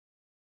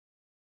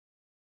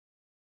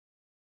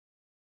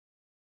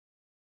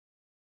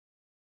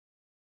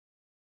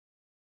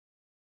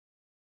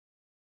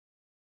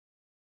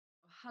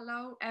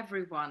Hello,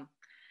 everyone.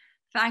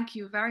 Thank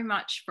you very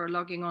much for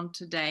logging on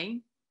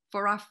today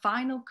for our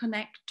final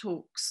Connect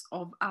Talks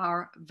of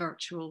our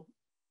virtual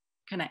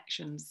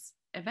connections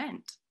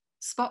event,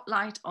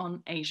 Spotlight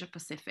on Asia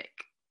Pacific.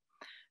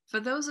 For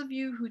those of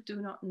you who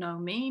do not know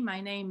me, my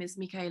name is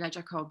Michaela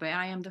Jacobe.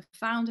 I am the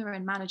founder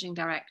and managing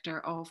director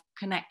of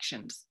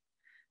Connections,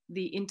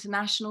 the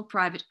international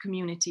private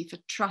community for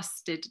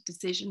trusted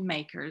decision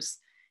makers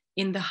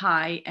in the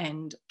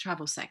high-end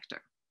travel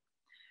sector.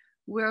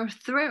 We're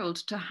thrilled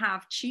to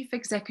have Chief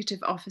Executive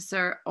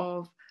Officer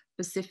of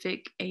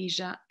Pacific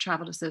Asia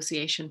Travel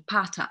Association,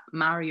 PATA,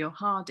 Mario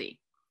Hardy,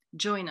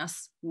 join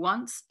us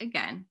once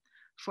again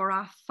for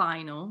our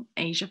final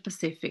Asia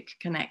Pacific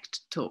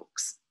Connect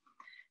Talks.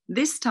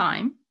 This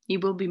time, he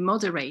will be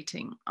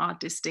moderating our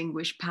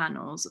distinguished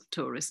panels of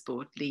tourist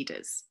board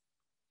leaders.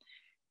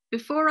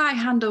 Before I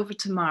hand over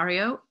to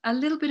Mario, a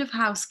little bit of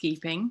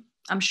housekeeping.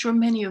 I'm sure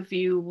many of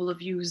you will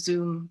have used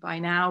Zoom by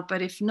now,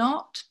 but if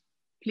not,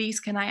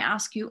 please can I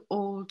ask you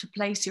all to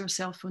place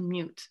yourself on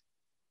mute.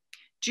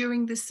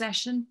 During this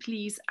session,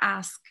 please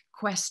ask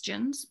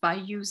questions by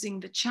using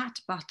the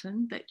chat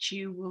button that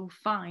you will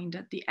find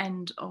at the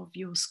end of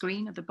your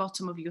screen, at the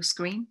bottom of your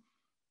screen.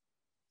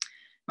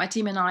 My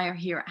team and I are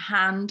here at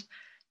hand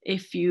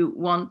if you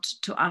want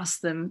to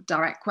ask them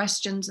direct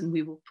questions, and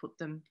we will put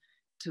them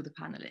to the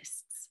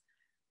panelists.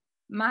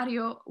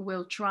 Mario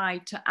will try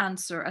to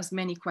answer as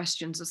many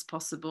questions as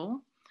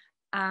possible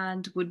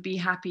and would be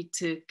happy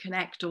to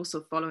connect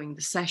also following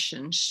the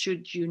session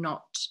should you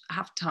not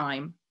have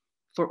time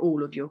for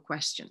all of your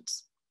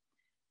questions.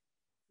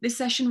 This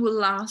session will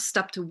last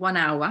up to 1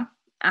 hour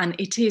and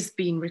it is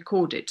being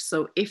recorded.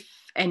 So if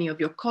any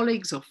of your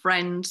colleagues or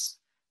friends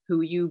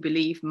who you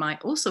believe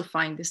might also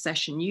find this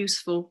session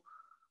useful,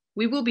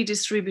 we will be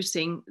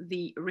distributing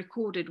the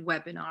recorded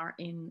webinar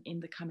in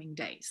the coming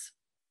days.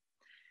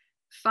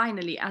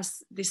 Finally,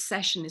 as this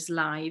session is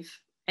live,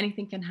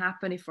 anything can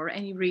happen. If for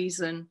any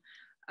reason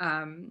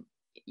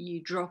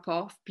you drop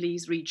off,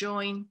 please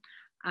rejoin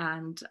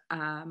and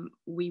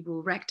we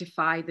will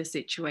rectify the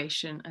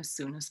situation as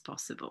soon as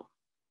possible.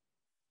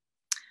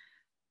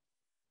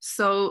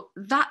 So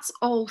that's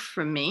all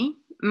from me.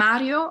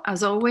 Mario,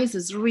 as always,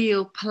 it's a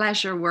real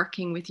pleasure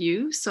working with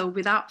you. So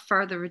without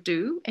further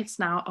ado, it's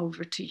now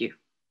over to you.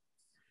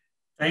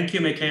 Thank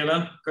you,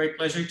 Michaela. Great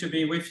pleasure to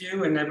be with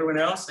you and everyone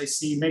else. I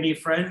see many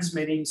friends,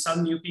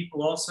 some new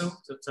people also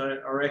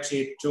that are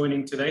actually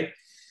joining today.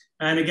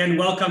 And again,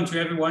 welcome to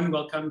everyone.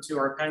 Welcome to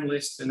our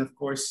panelists and of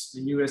course,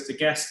 you as the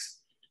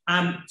guest.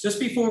 Just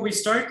before we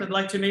start, I'd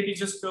like to maybe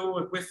just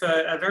go with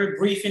a very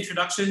brief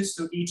introductions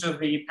to each of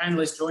the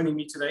panelists joining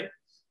me today.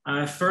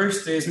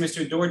 First is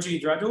Mr.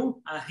 Dorji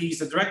Dhradhul. He's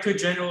the Director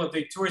General of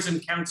the Tourism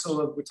Council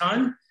of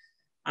Bhutan.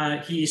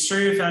 He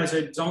served as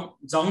a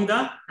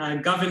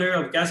Dzongda, Governor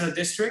of Gaza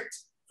District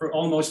for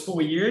almost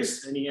 4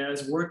 years, and he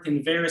has worked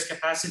in various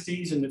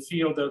capacities in the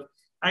field of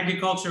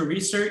agriculture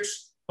research,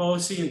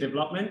 policy and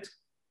development.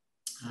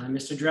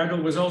 Mr.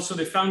 Dhradhul was also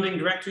the founding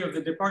director of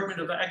the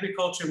Department of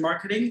Agriculture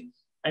Marketing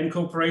and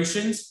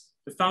Corporations,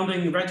 the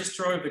founding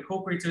registrar of the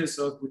cooperatives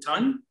of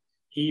Bhutan.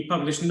 He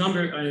published a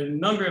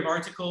number of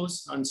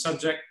articles on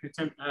subject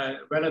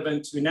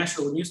relevant to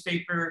national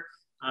newspaper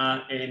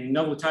in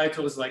novel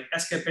titles like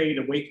Escapade,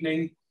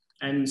 Awakening,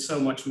 and so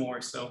much more.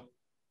 So,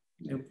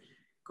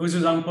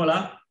 Kuzuzan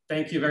Pola,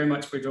 thank you very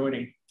much for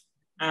joining.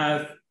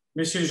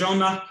 Mr.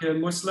 Jean-Marc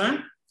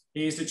Mocellin,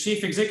 he is the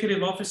Chief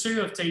Executive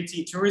Officer of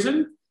Tahiti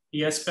Tourism. He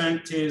has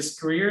spent his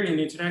career in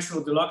the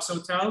International Deluxe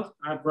Hotel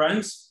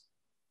brands,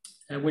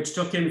 which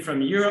took him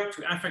from Europe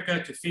to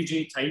Africa to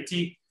Fiji,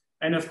 Tahiti,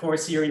 and of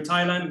course here in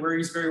Thailand, where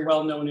he's very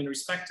well known and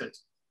respected.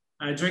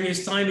 During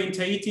his time in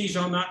Tahiti,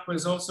 Jean-Marc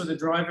was also the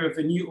driver of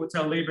the new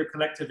Hotel Labor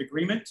Collective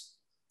Agreement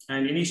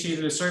and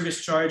initiated a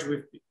service charge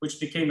which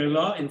became a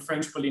law in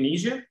French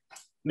Polynesia,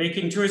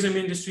 making tourism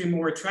industry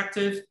more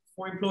attractive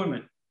for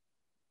employment.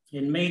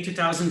 In May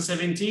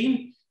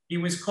 2017, he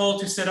was called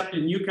to set up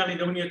the New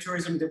Caledonia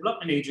Tourism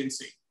Development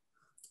Agency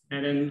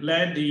and then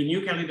led the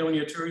New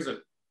Caledonia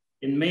Tourism.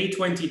 In May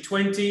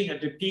 2020, at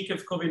the peak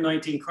of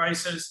COVID-19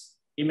 crisis,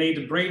 he made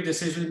the brave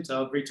decision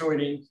of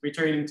returning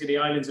to the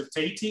islands of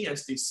Tahiti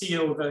as the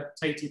CEO of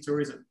Tahiti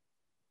Tourism.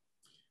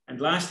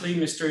 And lastly,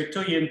 Mr.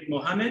 Thoyyib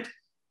Mohamed.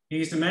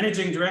 He's the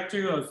Managing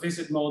Director of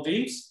Visit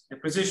Maldives, a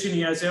position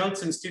he has held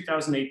since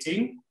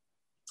 2018.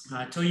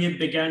 Touyyib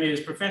began his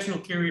professional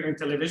career in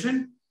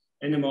television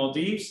in the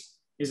Maldives.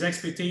 His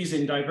expertise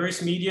in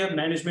diverse media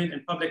management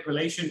and public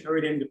relations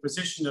earned him the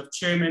position of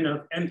Chairman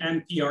of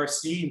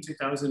MMPRC in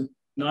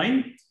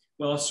 2009,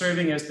 while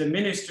serving as the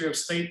Minister of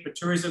State for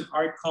Tourism,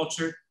 Art,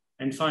 Culture,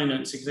 and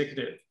Finance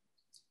Executive.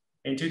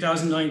 In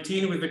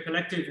 2019, with the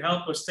collective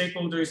help of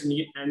stakeholders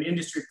and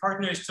industry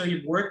partners,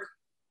 Touyyib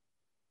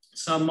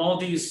saw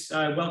Maldives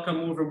welcome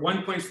over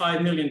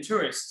 1.5 million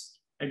tourists,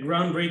 a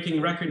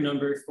groundbreaking record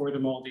number for the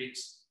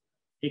Maldives.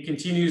 He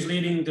continues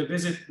leading the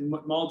Visit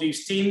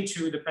Maldives team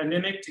through the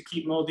pandemic to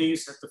keep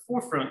Maldives at the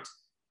forefront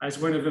as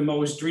one of the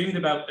most dreamed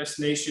about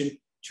destinations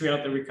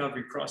throughout the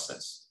recovery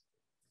process.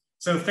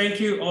 So thank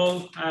you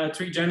all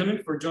three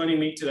gentlemen for joining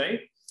me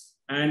today.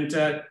 And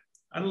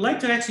I'd like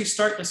to actually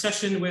start the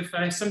session with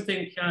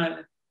something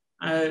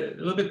a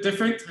little bit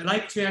different. I'd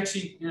like to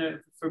actually,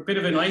 for a bit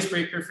of an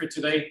icebreaker for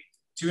today,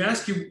 to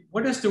ask you,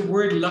 what does the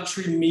word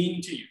luxury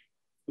mean to you?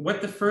 What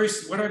are the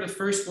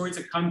first words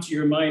that come to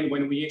your mind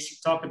when we actually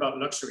talk about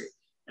luxury?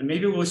 And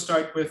maybe we'll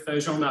start with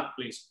Jean-Marc,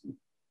 please.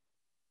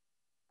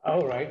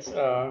 All right.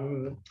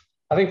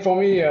 I think for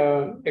me,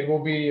 it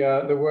will be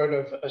the word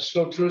of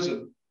slow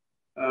tourism,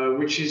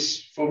 which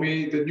is for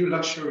me the new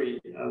luxury.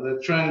 The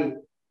trend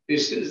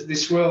is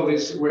this world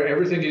is where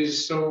everything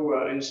is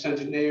so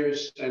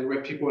instantaneous and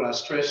where people are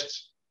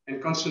stressed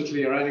and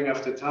constantly running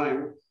after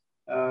time.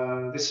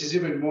 This is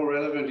even more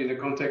relevant in the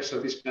context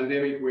of this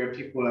pandemic where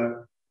people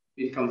have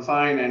been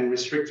confined and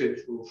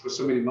restricted for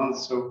so many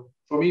months. So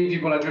for me,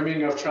 people are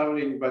dreaming of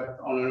traveling, but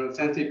on an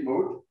authentic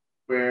mode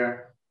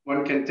where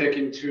one can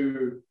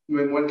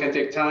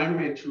take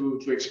time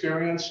to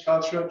experience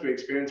culture, to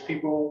experience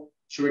people,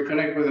 to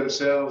reconnect with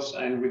themselves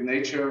and with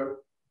nature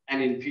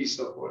and in peace,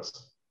 of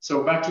course.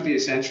 So back to the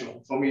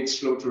essential. For me, it's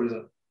slow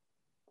tourism.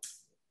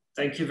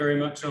 Thank you very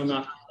much,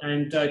 Jean-Marc.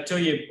 And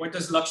Touyyib, what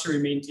does luxury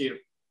mean to you?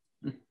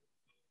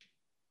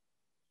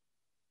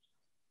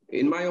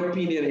 In my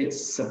opinion,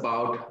 it's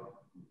about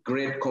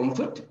great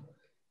comfort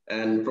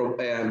and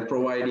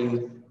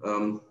providing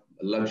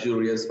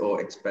luxurious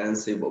or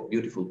expensive or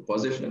beautiful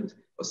possessions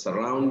or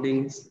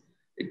surroundings.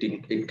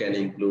 It can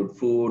include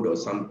food or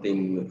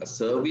something, a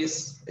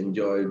service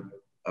enjoyed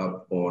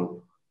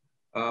on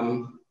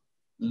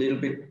little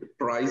bit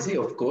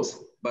pricey, of course,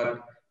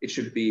 but it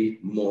should be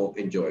more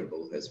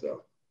enjoyable as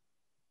well.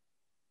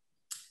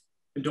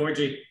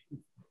 Dorji.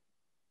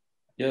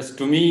 Yes,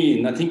 to me,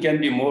 nothing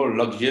can be more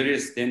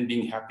luxurious than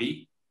being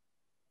happy.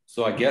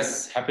 So I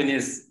guess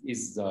happiness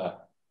is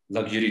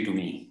luxury to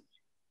me.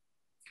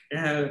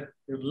 Yeah, I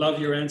love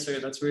your answer.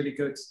 That's really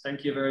good.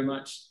 Thank you very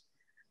much.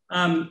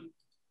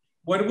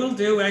 What we'll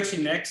do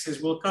actually next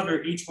is we'll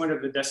cover each one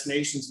of the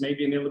destinations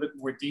maybe in a little bit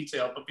more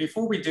detail. But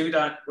before we do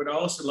that, what I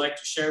also like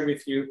to share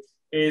with you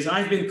is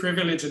I've been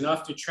privileged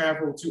enough to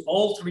travel to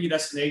all 3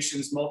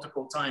 destinations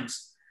multiple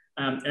times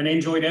and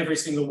enjoyed every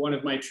single one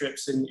of my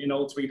trips in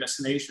all 3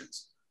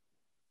 destinations.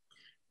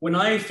 When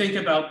I think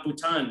about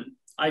Bhutan,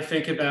 I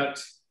think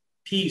about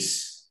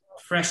peace,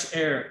 fresh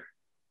air,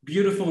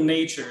 beautiful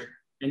nature,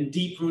 and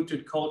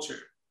deep-rooted culture.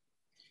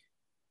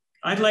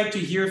 I'd like to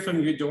hear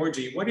from you,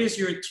 Dorji. What is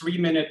your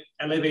 3-minute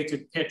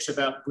elevated pitch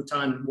about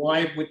Bhutan?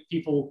 Why would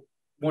people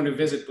want to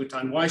visit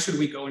Bhutan? Why should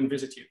we go and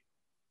visit you?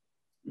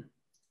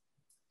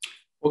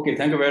 Okay,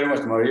 thank you very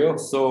much, Mario.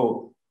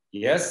 So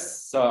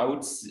yes,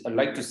 I'd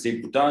like to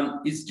say Bhutan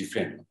is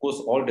different. Of course,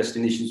 all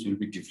destinations will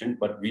be different,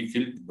 but we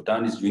feel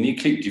Bhutan is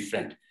uniquely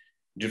different.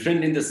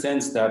 Different in the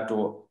sense that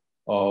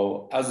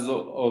as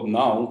of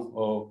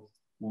now,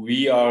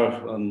 we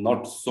are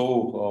not so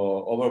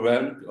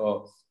overwhelmed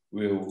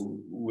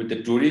with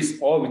the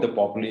tourists or with the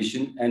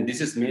population. And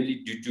this is mainly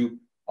due to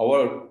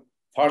our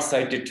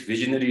far-sighted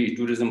visionary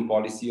tourism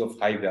policy of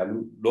high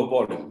value, low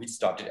volume, which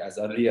started as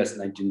early as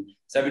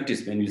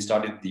 1970s when we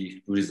started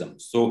the tourism.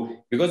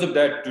 So because of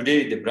that,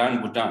 today the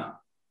brand Bhutan,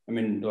 I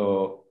mean,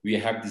 we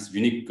have this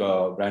unique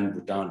brand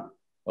Bhutan.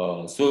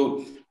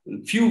 So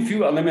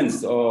few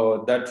elements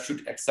that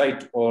should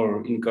excite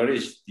or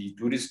encourage the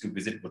tourists to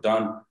visit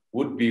Bhutan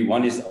would be,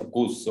 one is, of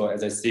course, so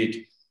as I said,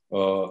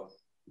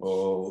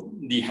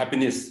 the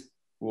happiness.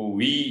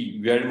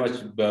 We very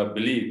much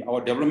believe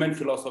our development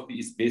philosophy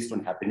is based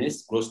on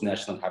happiness, gross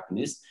national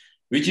happiness,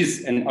 which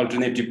is an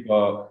alternative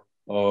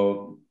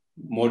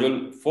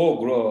model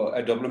for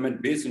a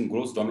development based on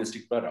gross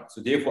domestic product.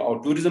 So therefore,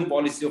 our tourism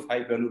policy of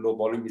high value, low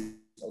volume is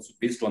also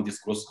based on this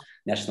gross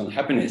national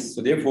happiness.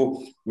 So therefore,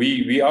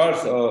 we are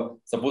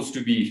supposed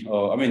to be,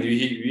 I mean,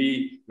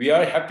 we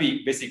are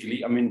happy,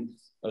 basically. I mean,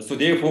 so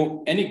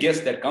therefore, any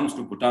guest that comes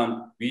to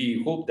Bhutan,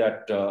 we hope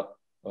that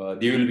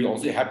they will be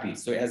also happy.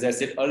 So as I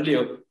said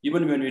earlier,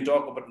 even when we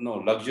talk about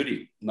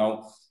luxury,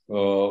 now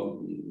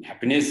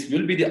happiness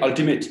will be the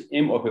ultimate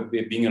aim of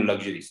being a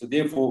luxury. So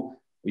therefore,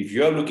 if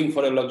you are looking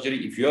for a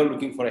luxury, if you are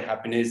looking for a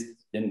happiness,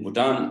 then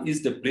Bhutan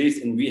is the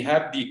place. And we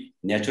have the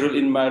natural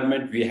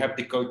environment, we have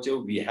the culture,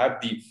 we have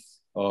the,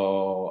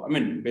 I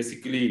mean,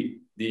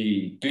 basically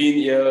the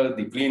clean air,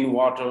 the clean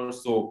water.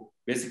 So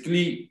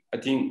basically, I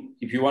think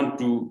if you want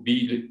to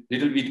be a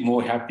little bit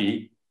more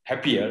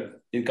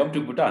happier, then come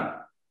to Bhutan.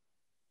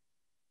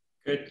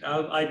 Good.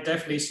 I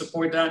definitely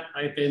support that.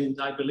 I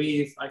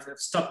believe I've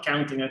stopped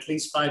counting at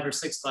least 5 or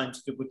 6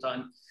 times to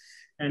Bhutan.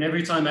 And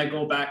every time I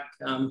go back,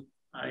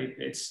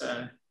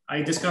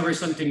 I discover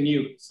something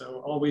new.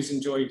 So always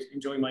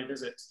enjoy my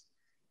visits.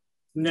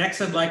 Next,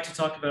 I'd like to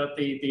talk about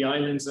the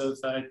islands of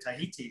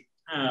Tahiti.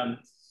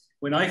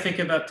 When I think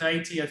about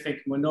Tahiti, I think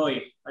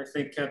Monoi. I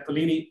think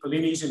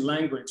Polynesian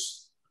language.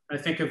 I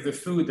think of the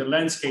food, the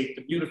landscape,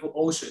 the beautiful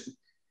ocean,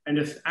 and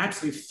an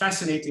absolutely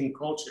fascinating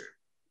culture.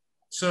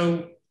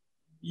 So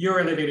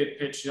your elevated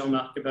pitch,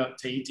 Jean-Marc, about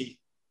Tahiti.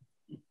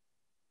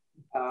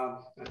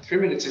 3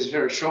 minutes is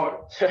very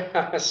short.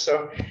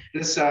 So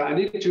I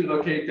need to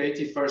locate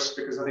Tahiti first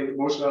because I think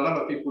a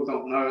lot of people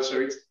don't know.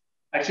 So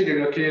actually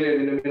located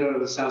in the middle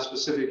of the South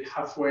Pacific,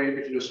 halfway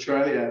between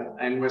Australia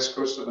and west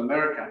coast of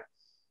America.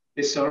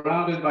 It's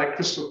surrounded by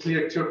crystal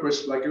clear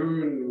turquoise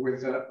lagoon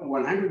with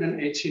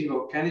 118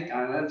 volcanic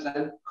islands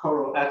and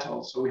coral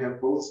atolls. So we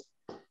have both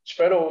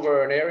spread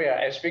over an area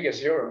as big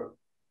as Europe,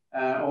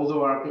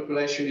 although our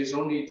population is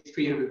only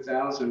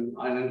 300,000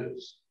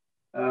 islanders.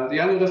 The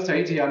island of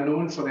Tahiti are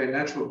known for their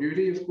natural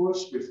beauty, of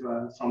course, with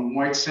from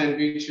white sand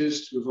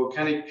beaches to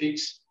volcanic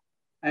peaks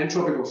and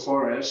tropical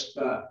forest,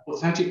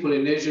 authentic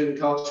Polynesian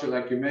culture,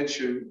 like you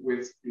mentioned,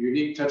 with a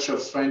unique touch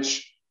of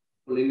French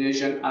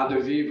Polynesian art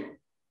de vivre.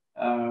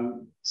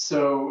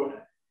 So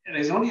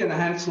there's only a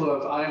handful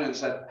of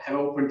islands that have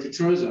opened to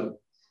tourism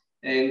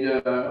and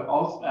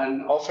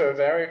offer a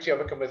variety of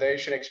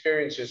accommodation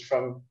experiences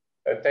from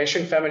a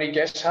Tahitian family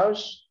guest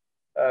house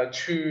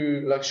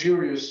to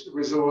luxurious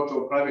resort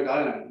or private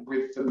island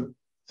with the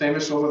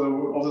famous over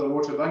the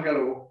water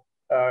bungalow,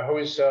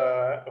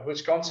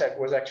 whose concept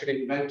was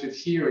actually invented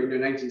here in the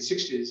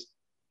 1960s,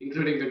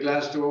 including the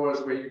glass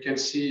doors where you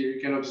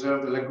can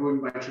observe the lagoon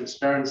by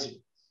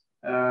transparency.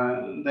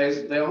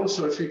 There are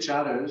also a few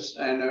charters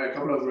and a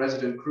couple of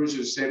resident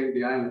cruisers sailing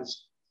the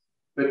islands.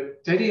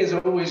 But Tahiti has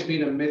always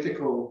been a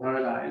mythical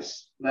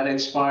paradise that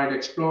inspired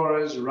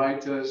explorers,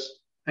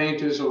 writers,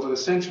 painters over the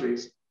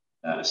centuries,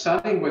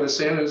 starting with the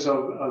sailors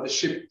of the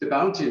ship, the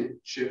Bounty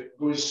ship,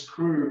 whose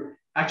crew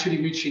actually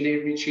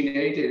mutinied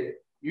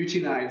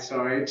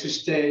to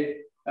stay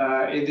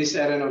in this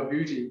island of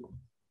beauty.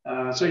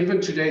 So even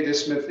today,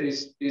 this myth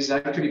is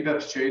actually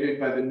perpetuated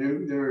by the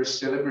numerous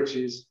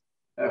celebrities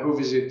who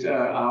visit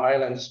our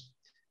islands.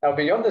 Now,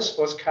 beyond this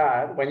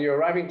postcard, when you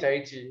arrive in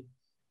Tahiti,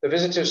 the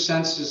visitor's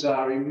senses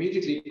are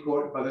immediately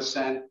caught by the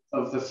scent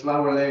of the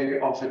flower lei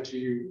offered to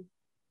you,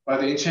 by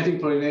the enchanting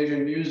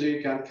Polynesian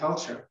music and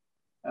culture,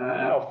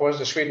 of course,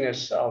 the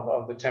sweetness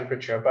of the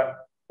temperature.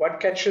 But what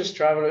catches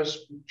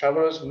travelers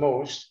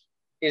most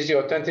is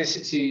the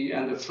authenticity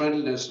and the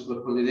friendliness of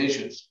the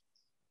Polynesians.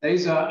 There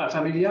is a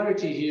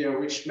familiarity here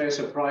which may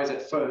surprise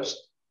at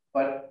first,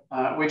 but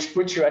which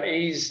puts you at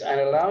ease and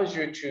allows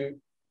you to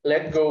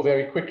let go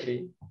very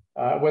quickly,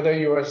 whether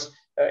you are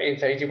in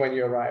Tahiti when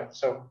you arrive.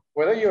 So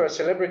whether you're a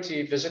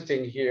celebrity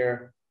visiting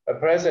here, a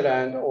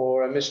president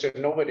or a Mr.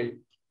 Nobody,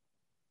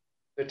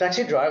 the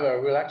taxi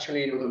driver will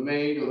actually, or the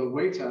maid or the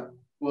waiter,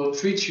 will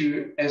treat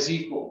you as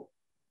equal,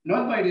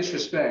 not by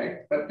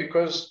disrespect, but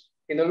because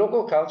in the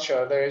local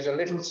culture, there is a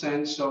little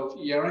sense of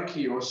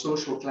hierarchy or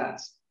social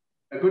class.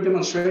 A good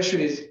demonstration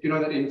is, you know,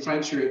 that in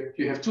French,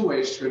 you have two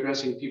ways to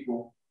addressing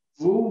people.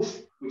 Vous,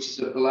 which is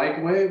a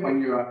polite way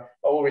when you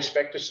owe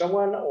respect to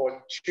someone,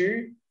 or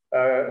tu,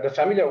 the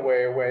familiar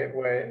way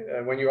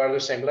when you are at the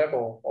same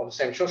level or the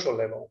same social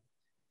level.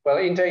 Well,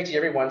 in Tahiti,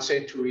 everyone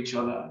said to each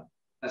other.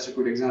 That's a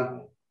good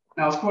example.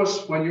 Now, of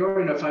course, when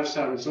you're in a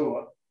five-star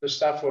resort, the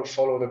staff will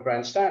follow the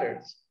brand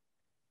standards.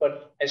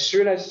 But as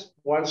soon as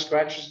one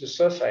scratches the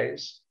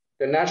surface,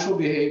 the natural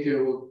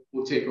behavior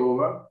will take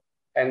over.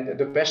 And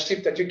the best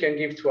tip that you can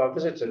give to our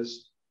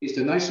visitors is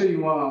the nicer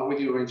you are with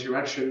your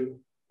interaction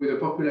with the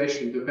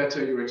population, the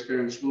better your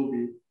experience will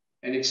be,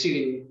 and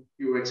exceeding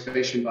your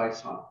expectation by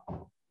far.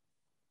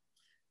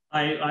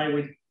 I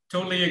would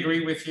totally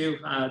agree with you.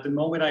 The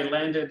moment I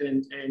landed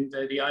in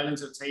the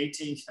islands of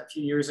Tahiti a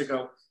few years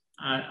ago,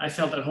 I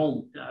felt at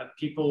home.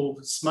 People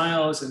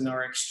smiles and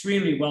are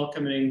extremely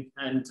welcoming,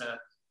 and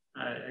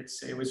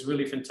it was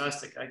really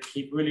fantastic. I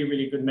keep really,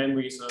 really good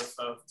memories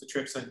of the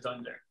trips I've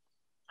done there.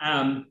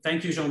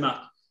 Thank you,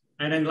 Jean-Marc.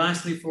 And then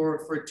lastly,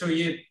 for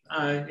Thoyyib,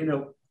 you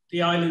know,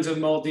 the islands of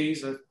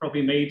Maldives have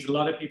probably made a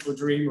lot of people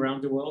dream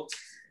around the world.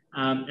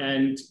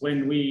 And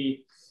when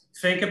we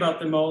think about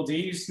the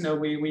Maldives, you know,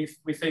 we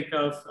think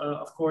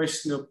of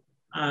course, you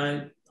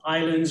know,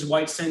 islands,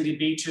 white sandy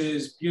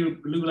beaches,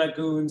 beautiful blue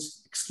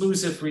lagoons,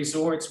 exclusive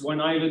resorts,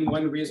 one island,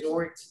 one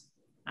resort.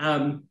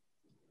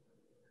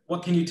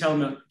 What can you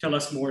tell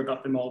us more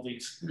about the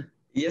Maldives?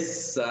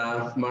 Yes,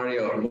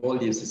 Mario,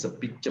 Maldives is a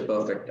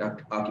picture-perfect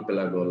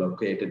archipelago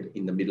located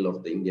in the middle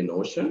of the Indian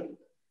Ocean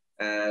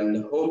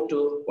and home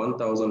to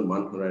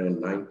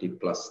 1,190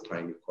 plus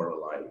tiny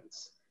coral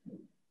islands.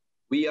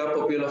 We are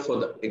popular for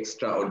the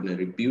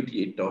extraordinary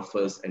beauty it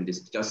offers and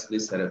is justly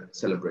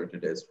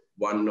celebrated as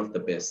one of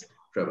the best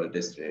travel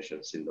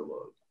destinations in the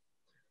world.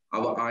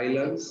 Our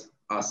islands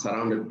are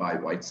surrounded by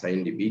white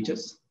sandy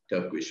beaches,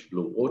 turquoise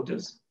blue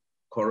waters,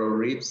 coral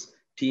reefs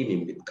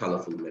teeming with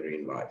colorful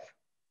marine life.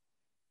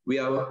 We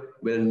are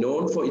well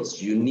known for its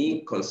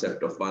unique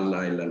concept of one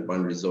island,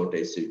 one resort,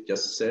 as you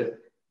just said,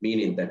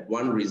 meaning that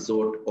one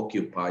resort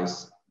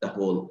occupies the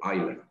whole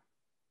island.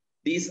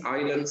 These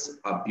islands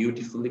are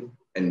beautifully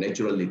and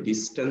naturally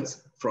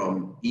distanced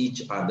from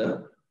each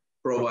other,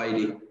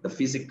 providing the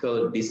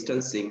physical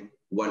distancing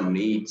one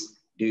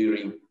needs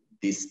during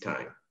this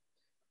time.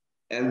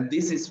 And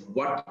this is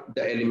what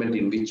the element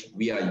in which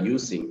we are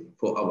using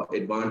for our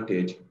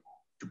advantage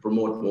to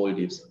promote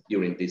Maldives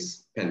during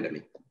this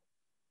pandemic.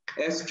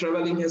 As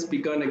traveling has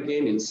begun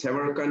again in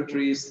several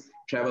countries,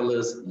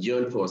 travelers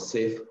yearn for a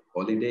safe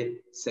holiday,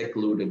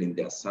 secluded in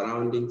their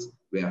surroundings,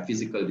 where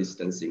physical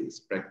distancing is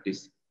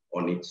practiced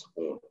on its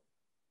own.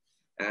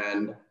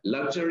 And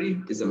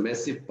luxury is a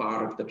massive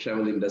part of the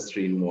travel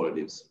industry in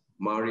Maldives.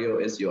 Mario,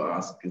 as you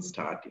asked in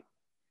starting,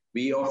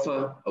 we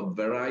offer a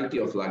variety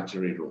of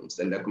luxury rooms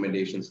and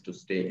accommodations to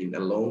stay in,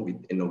 along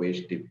with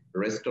innovative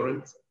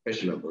restaurants,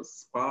 fashionable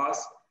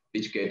spas,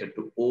 which cater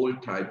to all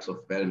types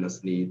of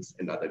wellness needs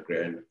and other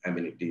grand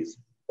amenities,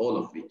 all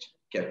of which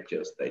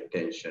captures the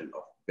attention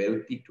of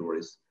wealthy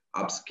tourists,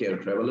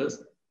 upscale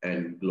travelers,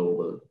 and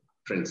global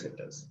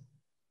trendsetters.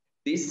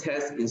 This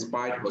has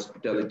inspired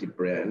hospitality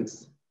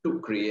brands to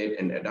create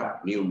and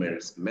adapt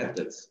numerous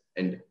methods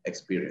and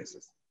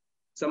experiences,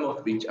 some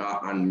of which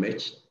are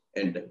unmatched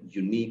and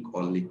unique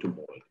only to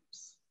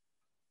Maldives.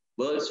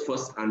 World's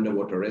first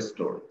underwater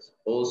restaurants,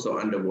 also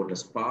underwater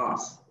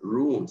spas,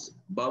 rooms,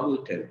 bubble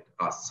tent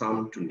are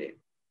some to name.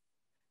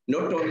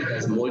 Not only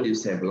does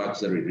Maldives have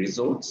luxury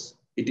resorts,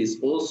 it is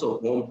also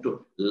home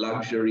to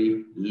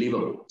luxury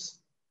liveaboats.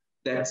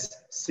 That's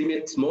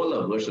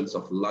smaller versions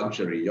of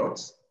luxury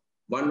yachts,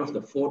 one of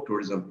the 4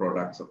 tourism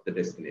products of the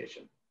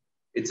destination.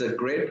 It's a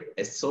great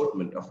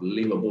assortment of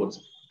liveaboats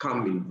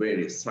come in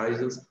various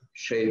sizes,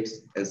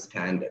 shapes, and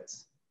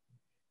standards.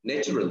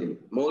 Naturally,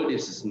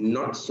 Maldives is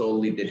not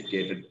solely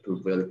dedicated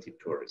to wealthy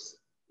tourists.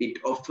 It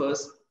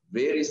offers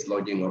various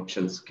lodging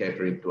options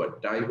catering to a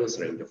diverse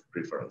range of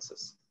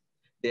preferences.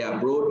 They are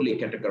broadly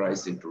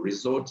categorized into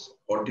resorts,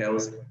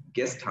 hotels,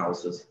 guest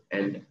houses,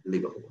 and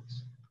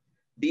liveaboats.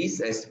 These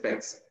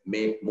aspects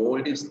make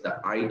Maldives the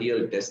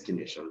ideal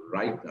destination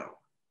right now,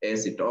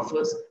 as it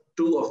offers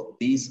 2 of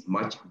these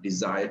much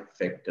desired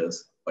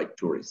factors by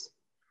tourists: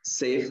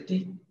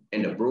 safety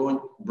and a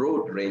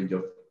broad range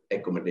of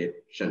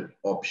accommodation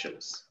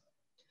options.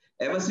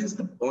 Ever since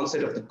the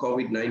onset of the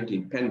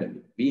COVID-19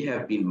 pandemic, we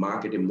have been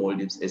marketing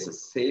Maldives as a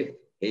safe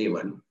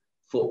haven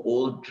for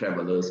all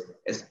travelers,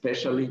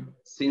 especially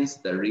since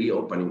the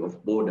reopening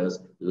of borders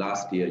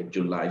last year,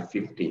 July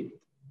 15th.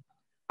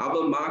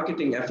 Our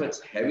marketing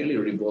efforts heavily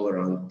revolve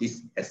around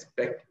this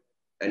aspect,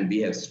 and we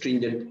have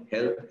stringent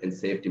health and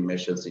safety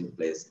measures in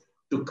place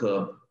to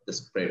curb the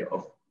spread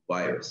of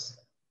virus.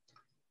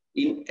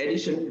 In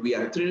addition, we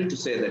are thrilled to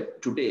say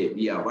that today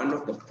we are one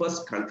of the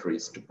first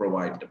countries to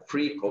provide the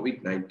free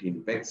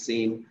COVID-19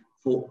 vaccine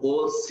for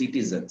all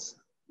citizens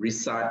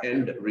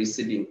residing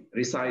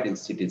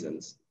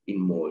citizens in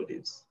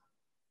Maldives.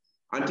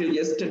 Until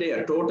yesterday,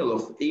 a total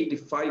of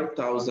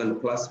 85,000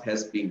 plus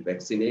has been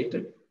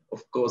vaccinated.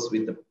 Of course,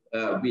 we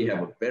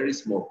have a very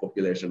small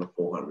population of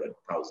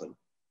 400,000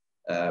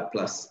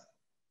 plus.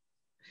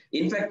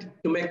 In fact,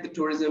 to make the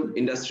tourism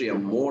industry a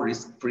more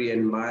risk-free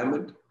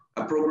environment,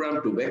 a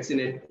program to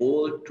vaccinate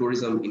all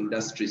tourism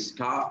industry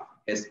staff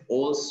has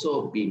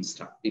also been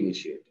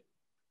initiated.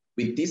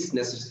 With these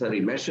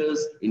necessary measures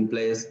in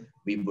place,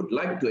 we would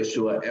like to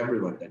assure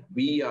everyone that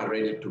we are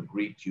ready to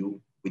greet you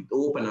with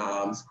open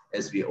arms,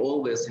 as we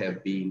always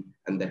have been,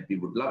 and that we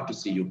would love to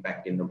see you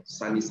back in the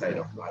sunny side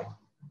of life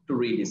to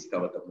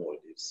rediscover the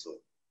Maldives soon.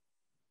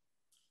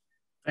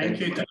 Thank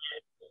you.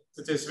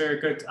 That is very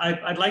good.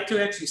 I'd like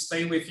to actually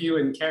stay with you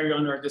and carry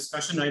on our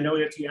discussion. I know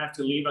that you have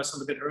to leave us a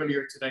little bit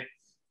earlier today.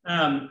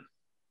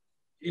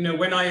 You know,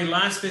 when I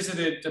last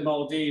visited the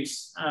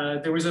Maldives,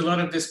 there was a lot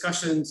of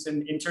discussions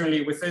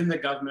internally within the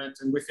government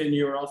and within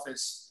your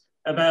office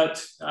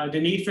about the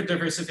need for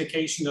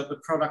diversification of the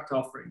product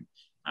offering.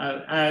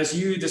 As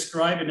you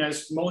described, and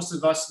as most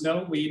of us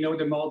know, we know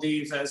the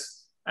Maldives as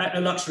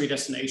a luxury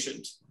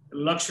destination.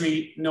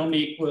 Luxury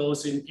normally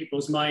equals in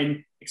people's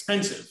mind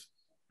expensive.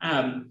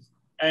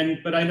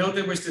 But I know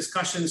there was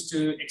discussions to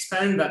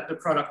expand the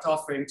product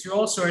offering to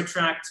also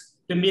attract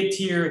the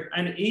mid-tier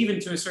and even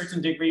to a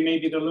certain degree,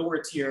 maybe the lower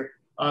tier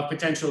of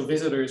potential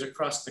visitors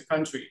across the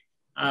country.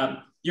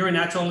 You're an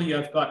atoll, you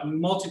have got a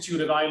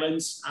multitude of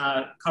islands,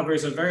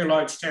 covers a very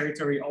large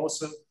territory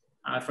also,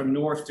 from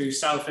north to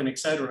south and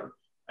etc.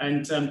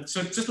 And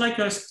so just like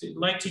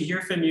to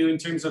hear from you in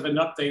terms of an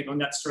update on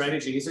that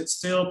strategy. Is it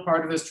still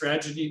part of the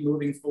strategy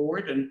moving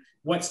forward, and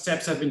what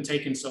steps have been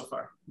taken so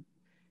far?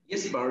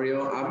 Yes,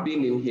 Mario, I've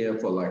been in here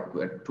for like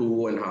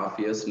 2.5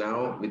 years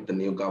now with the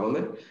new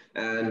government,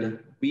 and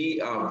we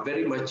are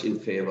very much in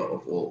favor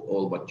of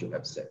all what you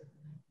have said.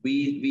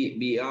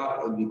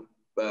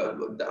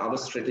 Our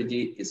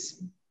strategy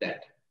is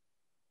that,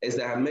 as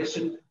I have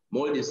mentioned,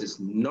 Maldives is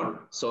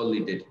not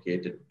solely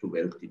dedicated to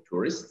wealthy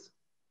tourists.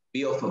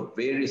 We offer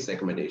various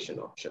accommodation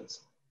options,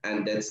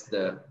 and that's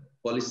the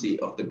policy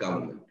of the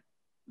government,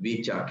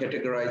 which are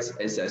categorized,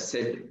 as I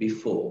said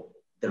before,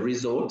 the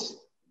resorts,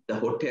 the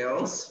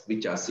hotels,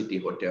 which are city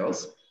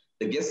hotels,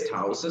 the guest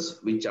houses,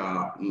 which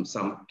are,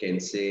 some can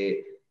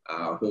say,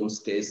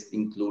 homestays,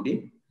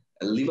 including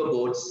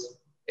liveaboats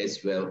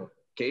as well.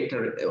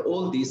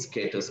 All these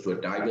caters to a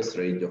diverse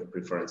range of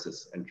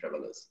preferences and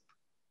travelers.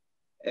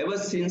 Ever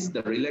since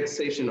the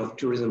relaxation of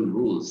tourism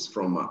rules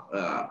from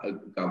a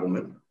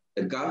government,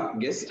 the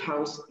guest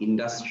house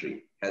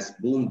industry has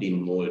boomed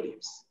in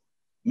Maldives.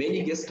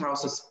 Many guest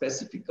houses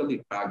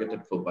specifically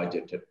targeted for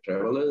budgeted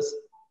travelers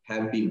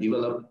have been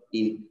developed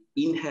in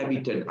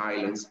inhabited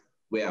islands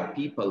where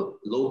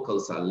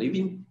locals are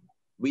living,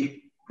 with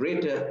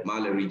Greater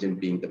Malé region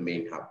being the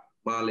main hub.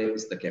 Malé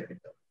is the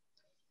capital.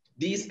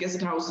 These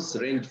guest houses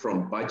range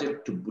from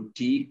budget to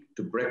boutique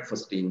to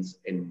breakfast inns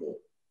and more.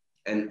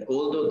 And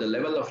although the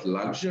level of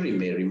luxury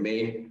may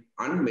remain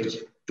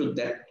unmatched to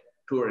that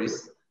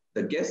tourists,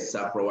 the guests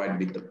are provided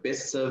with the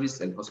best service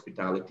and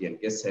hospitality,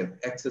 and guests have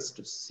access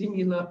to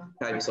similar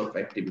types of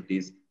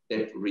activities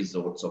that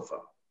resorts offer.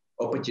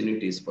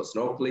 Opportunities for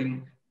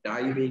snorkeling,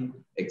 diving,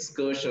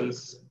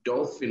 excursions,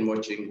 dolphin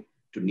watching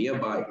to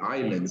nearby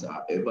islands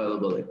are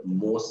available at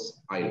most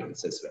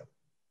islands as well.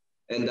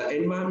 And the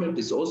environment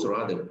is also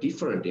rather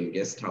different in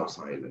guest house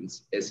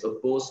islands as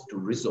opposed to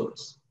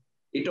resorts.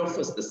 It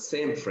offers the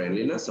same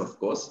friendliness, of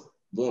course,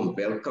 warm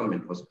welcome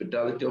and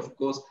hospitality, of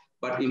course,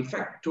 but in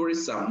fact,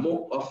 tourists are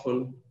more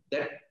often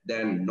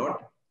than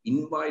not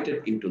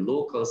invited into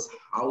locals'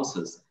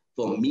 houses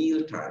for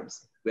meal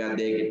times, where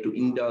they get to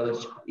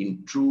indulge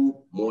in true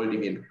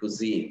Maldivian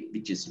cuisine,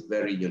 which is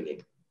very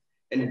unique.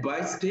 And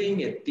by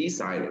staying at these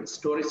islands,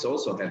 tourists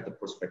also have the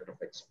prospect of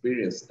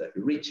experience the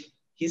rich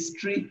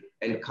history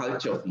and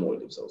culture of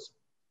Maldives also.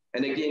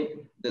 And again,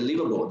 the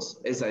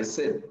liverboards, as I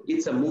said,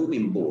 it's a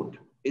moving boat.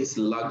 It's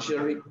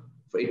luxury.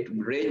 It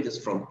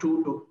ranges from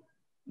 2 to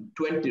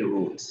 20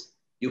 rooms.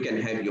 You can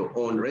have your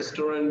own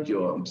restaurant,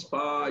 your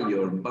spa,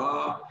 your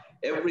bar,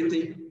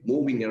 everything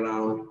moving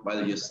around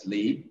while you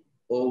sleep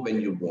or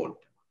when you want.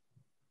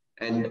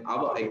 And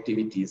our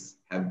activities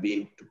have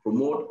been to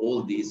promote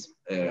all these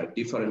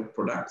different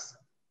products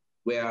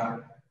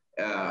where,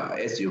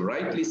 as you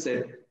rightly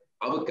said,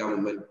 our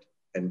government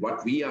and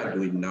what we are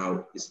doing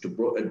now is to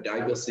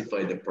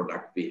diversify the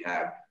product we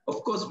have.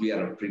 Of course, we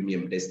are a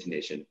premium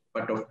destination,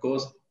 but of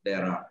course,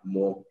 there are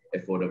more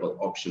affordable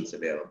options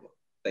available.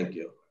 Thank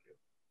you.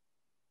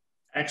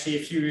 Actually,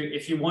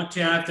 if you want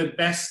to have the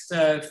best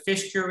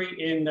fish curry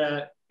in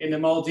the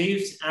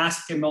Maldives,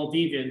 ask a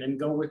Maldivian and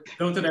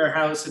go to their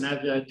house and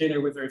have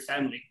dinner with their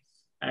family.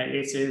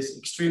 It is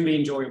extremely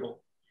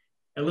enjoyable,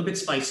 a little bit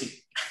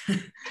spicy.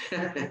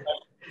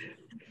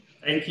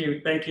 Thank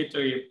you,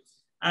 Touyyib.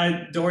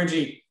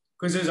 Dorji,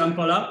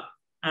 Kuzuzampola,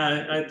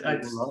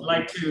 I'd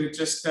like to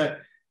just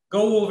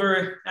go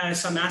over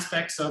some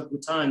aspects of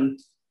Bhutan.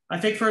 I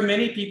think for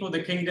many people,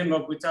 the Kingdom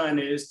of Bhutan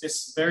is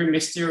this very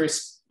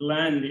mysterious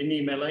land in the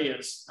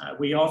Himalayas.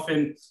 We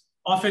often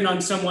on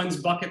someone's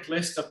bucket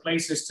list of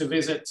places to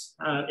visit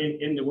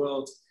in the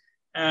world.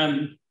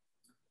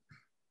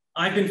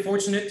 I've been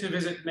fortunate to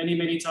visit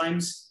many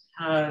times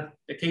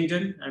the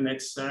kingdom, and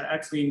it's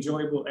actually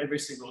enjoyable every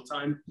single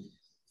time.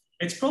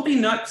 It's probably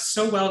not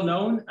so well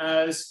known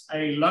as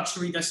a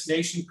luxury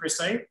destination per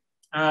se,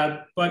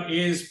 but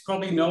is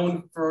probably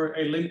known for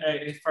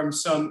from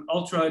some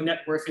ultra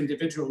net worth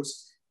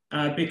individuals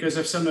because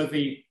of some of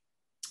the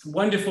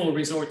wonderful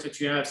resorts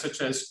that you have,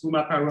 such as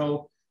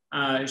Umaparo,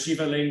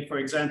 Jivaling, for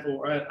example,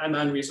 or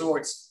Aman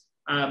resorts,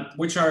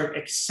 which are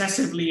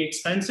excessively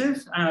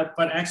expensive,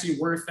 but actually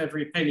worth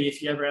every penny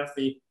if you ever have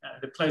the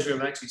pleasure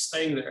of actually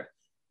staying there.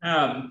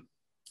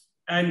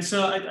 And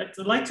so I'd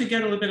like to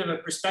get a little bit of a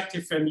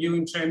perspective from you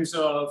in terms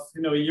of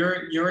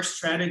your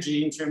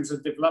strategy in terms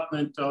of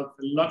development of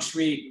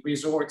luxury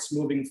resorts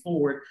moving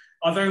forward.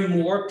 Are there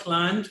more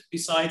planned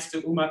besides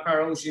the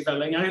Umaparo,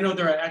 Jivaling? I know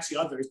there are actually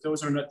others;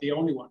 those are not the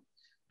only one.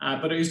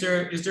 But is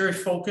there a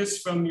focus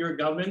from your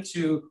government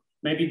to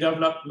maybe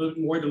develop a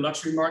little more the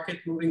luxury market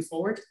moving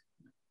forward?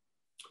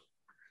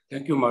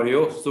 Thank you,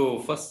 Mario. So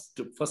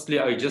firstly,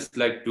 I just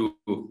like to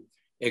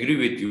agree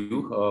with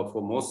you.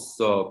 For most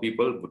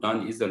people,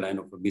 Bhutan is a land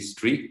of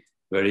mystery,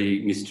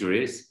 very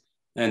mysterious.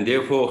 And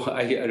therefore,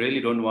 I really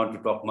don't want to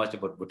talk much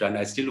about Bhutan.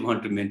 I still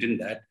want to maintain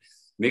that,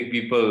 make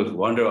people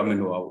wonder,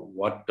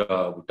 what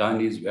Bhutan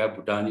is, where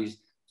Bhutan is,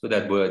 so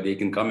that they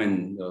can come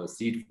and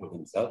see it for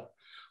themselves.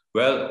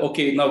 Well,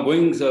 okay, now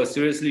going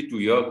seriously to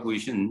your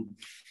question,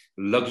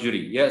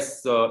 luxury.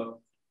 Yes,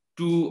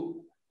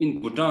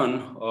 in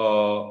Bhutan,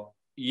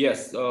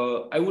 yes,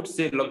 I would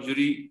say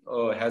luxury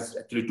has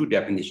actually two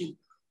definitions.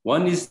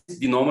 One is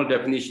the normal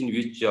definition,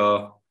 which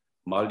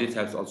Maldives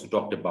has also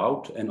talked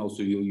about, and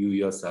also you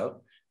yourself,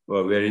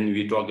 wherein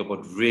we talk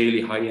about really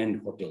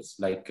high-end hotels.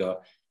 Like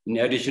in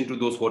addition to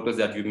those hotels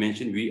that you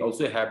mentioned, we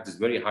also have this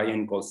very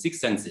high-end called Six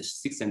Senses.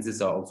 Six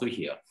Senses are also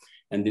here.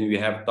 And then we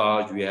have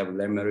Taj, we have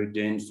Le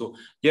Méridien. So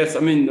yes,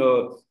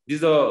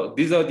 these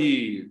are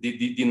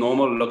the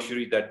normal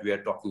luxury that we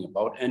are talking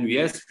about. And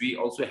yes, we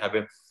also have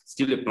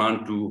still a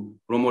plan to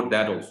promote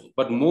that also.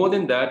 But more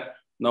than that,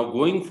 now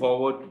going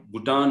forward,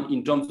 Bhutan,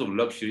 in terms of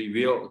luxury,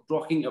 we are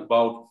talking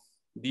about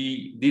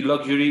the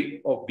luxury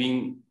of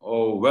being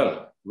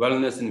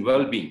wellness and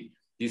well-being.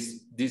 This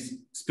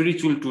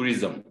spiritual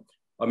tourism.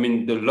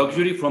 The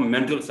luxury from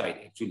mental side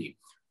actually,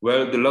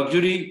 where the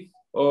luxury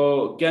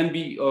can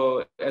be,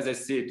 as I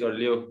said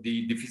earlier,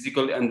 the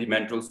physical and the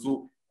mental.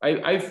 So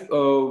I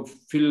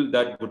feel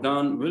that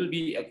Bhutan will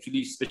be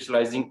actually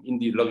specializing in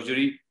the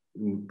luxury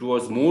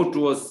towards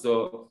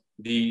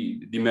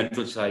the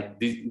mental side,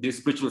 the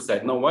spiritual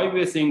side. Now, why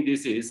we're saying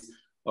this is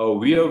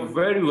we are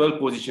very well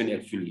positioned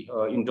actually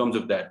in terms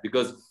of that,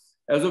 because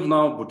as of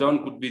now,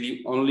 Bhutan could be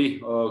the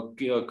only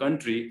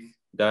country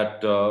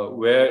that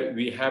where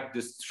we have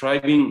this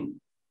thriving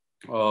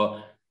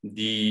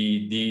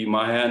the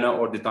Mahayana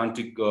or the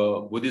Tantric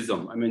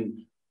Buddhism. I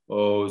mean,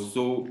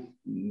 so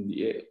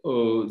the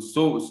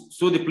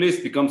place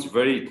becomes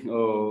very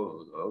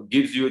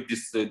gives you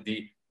this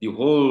the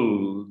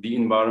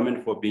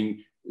environment for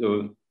being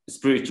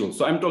spiritual.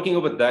 So I'm talking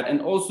about that,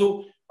 and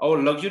also our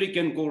luxury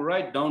can go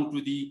right down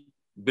to the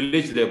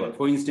village level.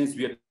 For instance,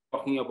 we are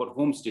talking about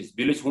homestays,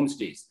 village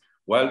homestays.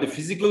 While the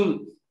physical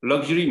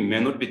luxury may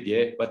not be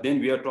there, but then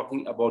we are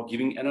talking about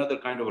giving another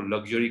kind of a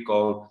luxury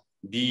called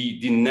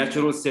the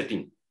natural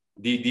setting,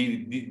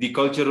 the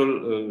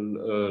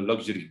cultural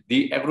luxury,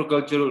 the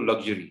agricultural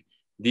luxury,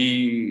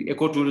 the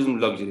ecotourism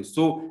luxury.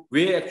 So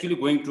we're actually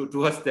going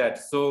towards that.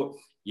 So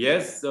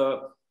yes,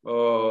 the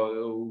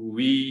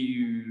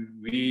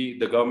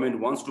government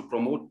wants to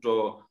promote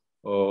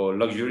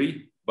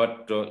luxury,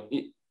 but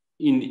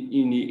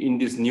in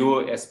this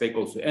newer aspect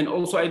also. And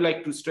also I'd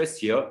like to stress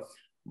here,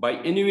 by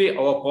anyway,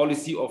 our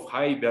policy of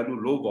high value,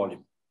 low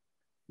volume.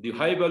 The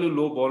high value,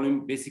 low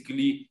volume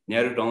basically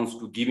narrow down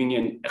to giving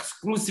an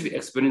exclusive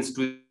experience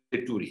to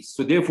the tourists.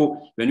 So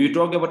therefore, when we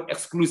talk about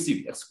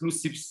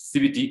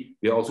exclusivity,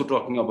 we are also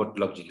talking about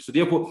luxury. So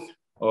therefore,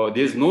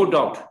 there's no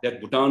doubt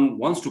that Bhutan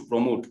wants to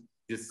promote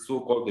this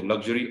so-called the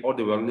luxury or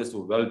the wellness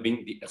or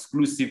well-being, the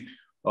exclusive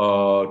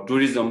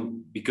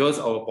tourism, because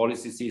our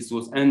policy says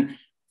so. And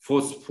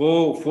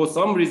for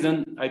some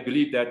reason, I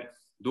believe that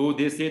though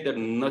they say that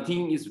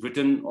nothing is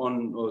written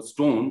on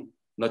stone,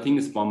 nothing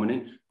is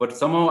permanent, but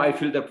somehow I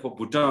feel that for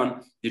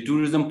Bhutan, the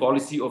tourism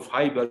policy of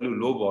high value,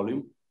 low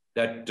volume,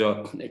 that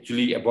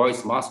actually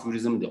avoids mass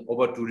tourism, the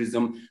over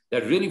tourism,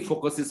 that really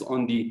focuses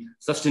on the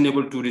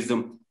sustainable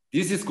tourism,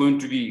 this is going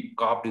to be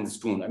carved in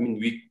stone. I mean,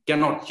 we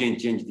cannot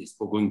change this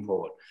for going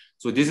forward.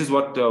 So this is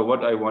what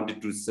I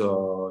wanted to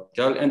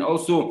tell. And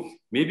also,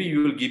 maybe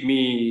you will give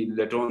me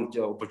later on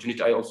the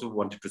opportunity. I also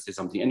wanted to say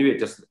something. Anyway,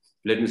 just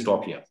let me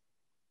stop here.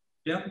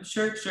 Yeah,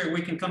 sure.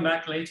 We can come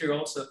back later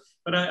also.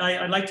 But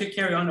I'd like to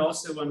carry on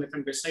also on the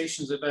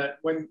conversations about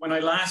when I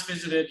last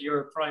visited,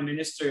 your Prime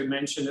Minister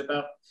mentioned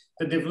about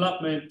the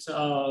development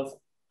of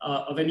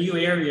a new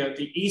area,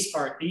 the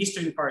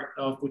eastern part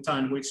of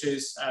Bhutan, which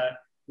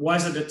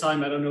was at the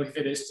time, I don't know if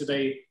it is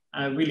today,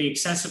 really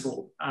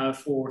accessible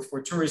for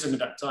tourism at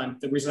that time.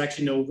 There was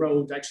actually no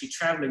road actually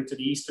traveling to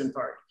the eastern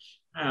part.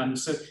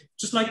 So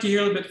just like to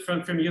hear a little bit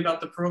from you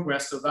about the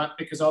progress of that,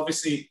 because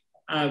obviously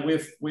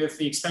with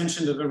the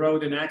expansion of the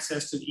road and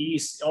access to the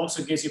east, it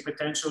also gives you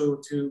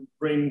potential to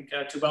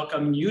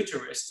welcome new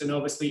tourists and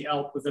obviously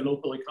help with the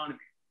local economy.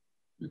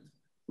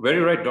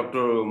 Very right,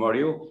 Dr.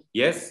 Mario.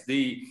 Yes,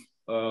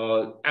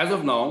 as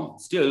of now,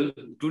 still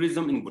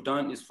tourism in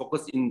Bhutan is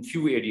focused in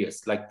few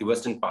areas like the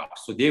western part.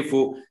 So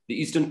therefore, the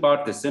eastern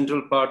part, the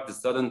central part, the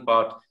southern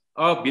part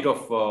are a bit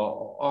of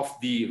off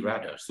the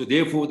radar. So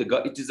therefore,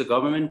 it is a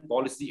government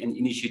policy and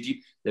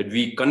initiative that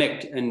we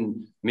connect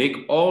and make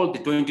all the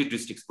 20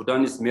 districts.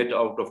 Bhutan is made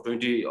out of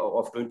 20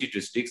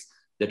 districts,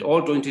 that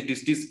all 20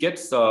 districts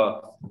gets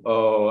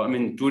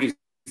tourists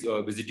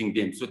visiting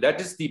them. So that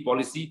is the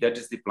policy, that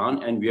is the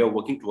plan, and we are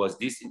working towards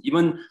this. And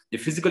even the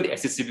physical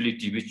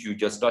accessibility, which you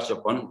just touched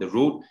upon, the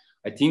road,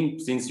 I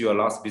think since your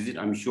last visit,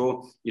 I'm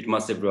sure it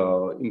must have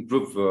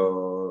improved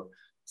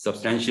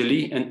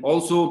substantially. And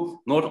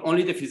also not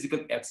only the physical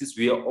access,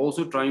 we are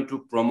also trying to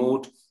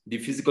promote the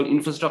physical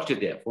infrastructure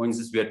there. For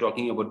instance, we are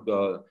talking about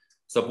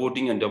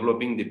supporting and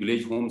developing the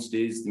village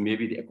homestays,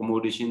 maybe the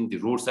accommodation, the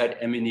roadside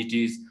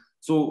amenities.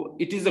 So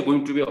it is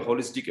going to be a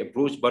holistic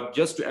approach. But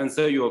just to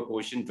answer your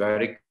question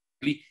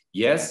directly,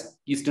 yes,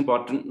 eastern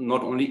part,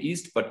 not only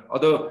east, but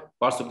other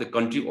parts of the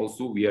country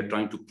also we are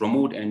trying to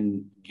promote,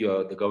 and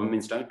the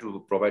government is trying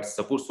to provide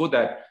support so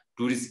that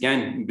tourists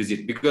can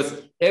visit,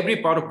 because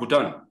every part of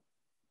Bhutan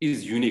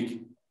is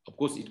unique. Of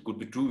course, it could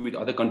be true with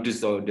other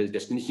countries or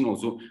destination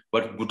also,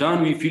 but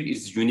Bhutan, we feel,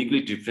 is uniquely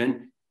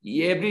different.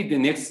 The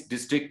next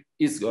district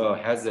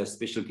has a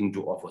special thing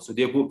to offer. So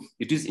therefore,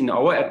 it is in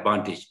our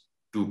advantage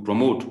to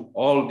promote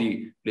all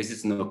the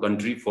places in the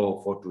country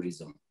for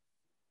tourism.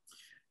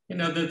 You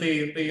know,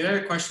 the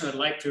other question I'd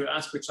like to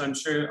ask, which I'm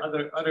sure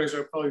others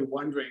are probably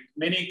wondering,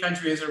 many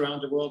countries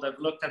around the world have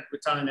looked at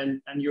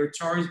Bhutan and your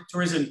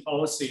tourism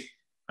policy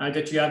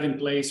that you have in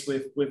place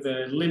with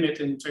a limit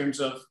in terms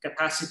of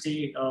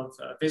capacity of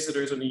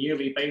visitors on a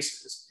yearly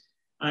basis.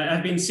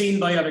 Have been seen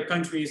by other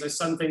countries as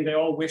something they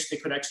all wish they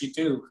could actually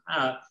do.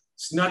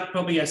 It's not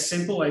probably as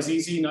simple, as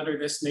easy in other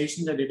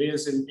destinations that it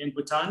is in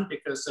Bhutan,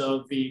 because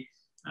of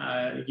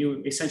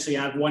you essentially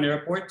have one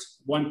airport,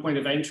 one point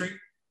of entry,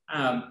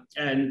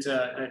 and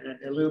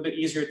a little bit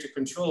easier to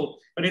control.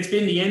 But it's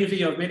been the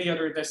envy of many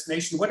other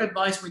destinations. What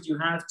advice would you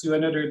have to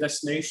another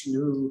destination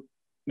who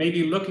may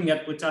be looking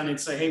at Bhutan and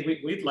say, hey,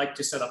 we'd like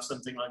to set up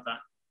something like that?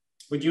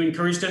 Would you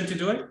encourage them to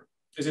do it?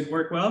 Does it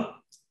work well?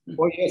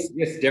 Oh, yes,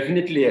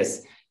 definitely,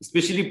 yes.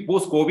 Especially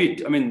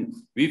post-COVID. I mean,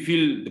 we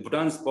feel the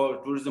Bhutan's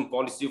tourism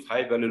policy of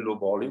high value, low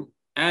volume,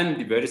 and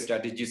the various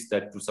strategies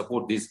that to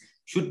support this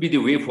should be the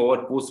way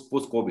forward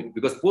post-COVID.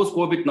 Because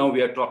post-COVID now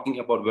we are talking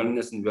about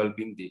wellness and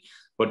well-being,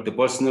 but the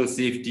personal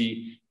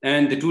safety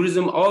and the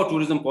tourism, our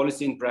tourism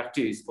policy in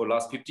practice for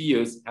last 50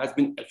 years has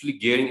been actually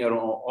gearing around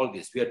all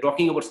this. We are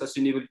talking about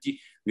sustainability.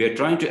 We are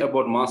trying to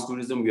avoid mass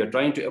tourism. We are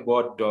trying to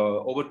avoid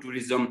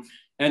over-tourism.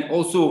 And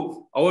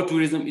also our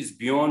tourism is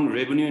beyond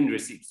revenue and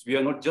receipts. We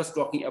are not just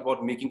talking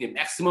about making the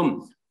maximum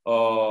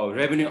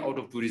revenue out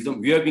of tourism.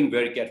 We are being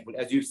very careful.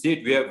 As you said,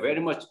 we are very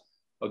much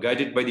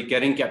guided by the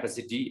carrying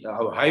capacity.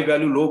 Our high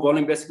value, low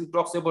volume basically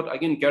talks about,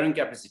 again, carrying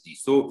capacity.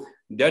 So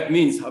that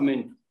means, I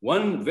mean,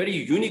 one very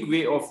unique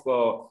way of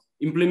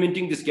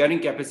implementing this carrying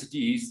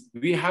capacity is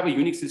we have a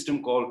unique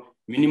system called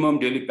minimum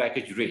daily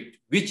package rate,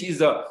 which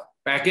is a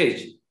package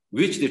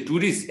which the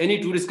tourists,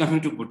 any tourist coming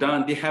to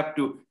Bhutan, they have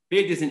to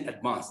pay this in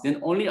advance. Then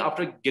only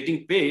after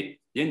getting paid,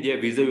 then their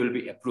visa will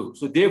be approved.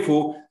 So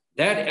therefore,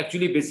 that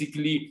actually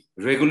basically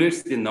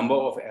regulates the number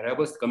of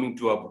arrivals coming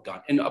to our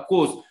Bhutan. And of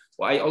course,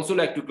 I also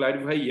like to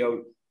clarify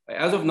here,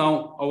 as of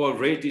now, our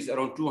rate is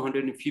around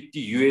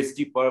 250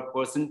 USD per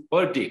person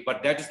per day,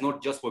 but that is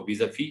not just for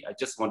visa fee. I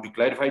just want to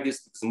clarify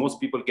this because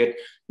most people get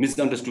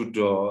misunderstood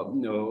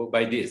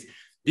by this.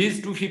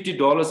 These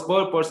 $250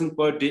 per person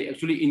per day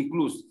actually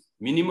includes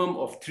minimum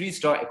of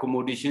 3-star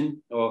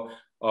accommodation,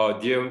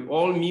 their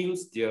all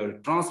meals, their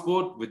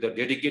transport with a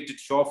dedicated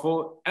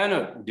chauffeur and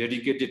a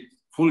dedicated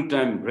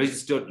full-time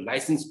registered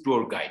licensed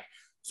tour guide.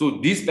 So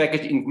this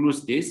package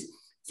includes this.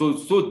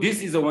 So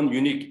this is a one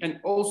unique, and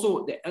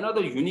also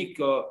another unique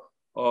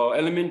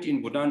element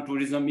in Bhutan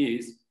tourism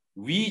is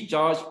we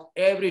charge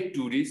every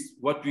tourist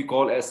what we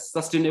call as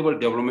sustainable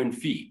development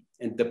fee.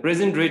 And the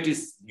present rate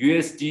is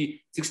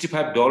USD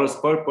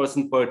 $65 per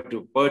person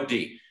per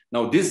day.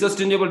 Now this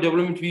sustainable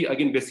development fee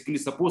again basically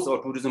supports our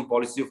tourism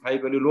policy of high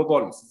value, low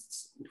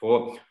volumes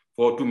for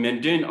to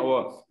maintain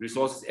our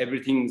resources,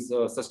 everything's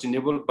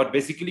sustainable, but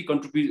basically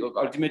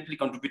ultimately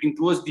contributing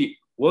towards the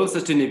world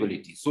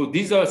sustainability. So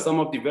these are some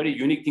of the very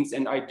unique things,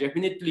 and I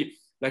definitely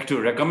like to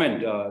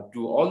recommend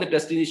to all the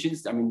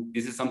destinations. I mean,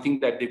 this is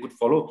something that they could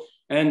follow,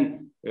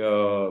 and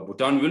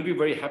Bhutan will be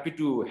very happy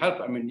to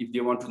help. I mean, if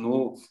they want to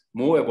know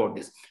more about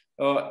this,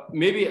 I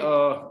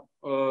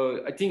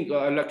think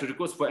I'd like to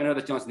request for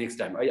another chance next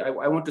time.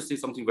 I want to say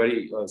something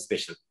very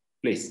special.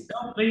 Please.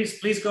 No,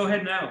 please go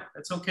ahead now.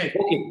 That's okay.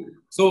 Okay.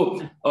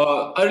 So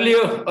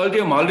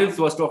earlier Maldives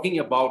was talking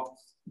about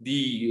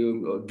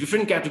the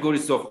different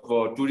categories of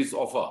tourist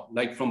offer,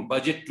 like from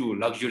budget to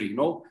luxury, you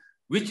know,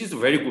 which is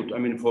very good. I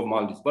mean, for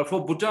Maldives, but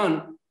for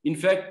Bhutan, in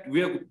fact,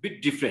 we are a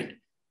bit different.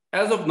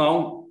 As of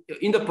now,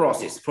 in the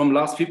process, from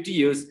last 50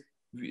 years,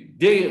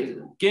 they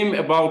came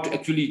about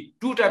actually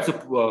two types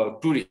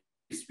of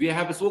tourists. We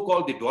have a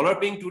so-called the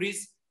dollar-paying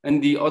tourists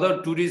and the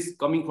other tourists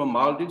coming from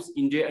Maldives,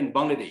 India, and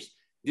Bangladesh.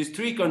 These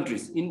three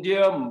countries,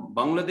 India,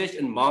 Bangladesh,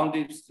 and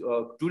Maldives,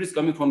 tourists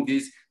coming from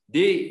these,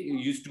 they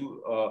used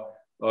to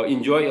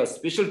enjoy a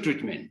special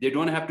treatment. They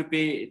don't have to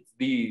pay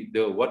the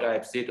what I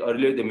have said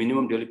earlier, the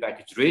minimum daily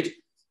package rate.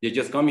 They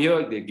just come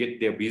here, they get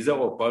their visa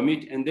or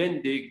permit, and then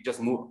they just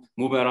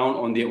move around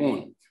on their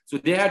own. So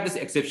they had this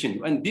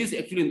exception, and this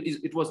actually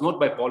it was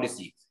not by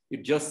policy.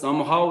 It just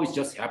somehow it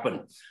just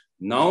happened.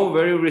 Now,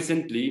 very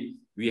recently,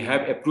 we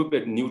have approved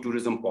a new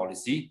tourism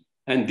policy.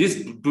 And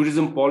this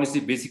tourism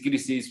policy basically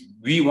says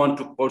we want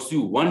to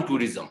pursue one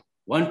tourism.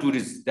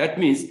 That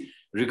means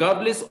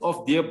regardless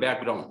of their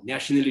background,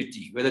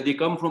 nationality, whether they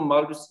come from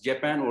Maldives,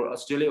 Japan, or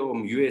Australia, or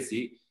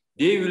USA,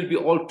 they will be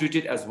all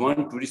treated as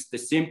one tourist, the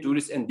same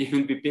tourist, and they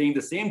will be paying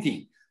the same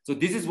thing. So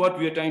this is what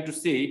we are trying to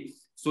say.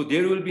 So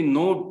there will be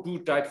no two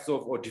types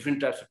of or different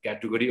types of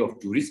category of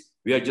tourists.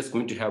 We are just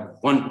going to have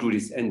one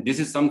tourist. And this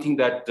is something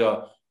that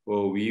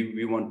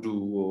we want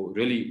to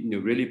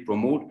really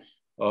promote.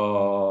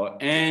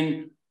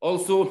 And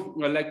also,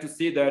 I'd like to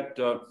say that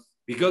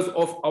because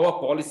of our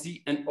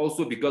policy and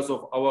also because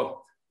of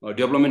our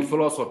development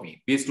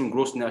philosophy based on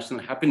gross national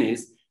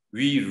happiness,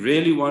 we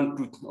really want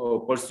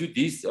to pursue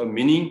this,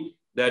 meaning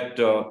that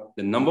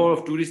the number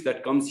of tourists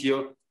that comes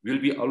here will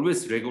be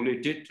always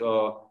regulated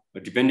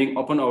depending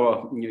upon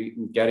our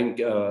carrying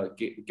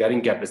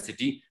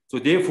capacity. So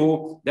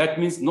therefore, that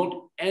means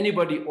not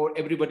anybody or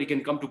everybody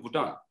can come to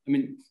Bhutan. I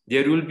mean,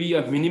 there will be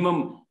a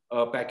minimum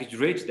package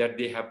rate that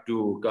they have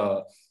to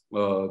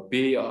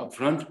pay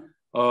upfront.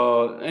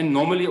 And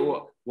normally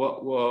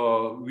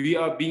we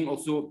are being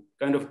also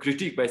kind of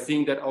critiqued by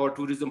saying that our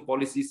tourism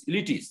policy is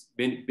elitist,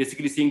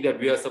 basically saying that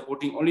we are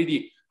supporting only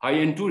the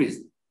high-end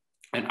tourists.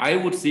 And I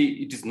would say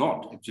it is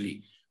not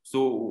actually.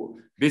 So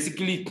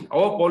basically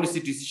our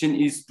policy decision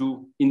is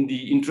in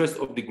the interest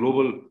of the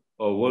global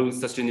world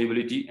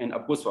sustainability, and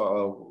of course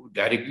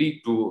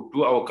directly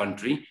to our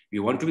country. We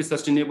want to be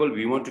sustainable.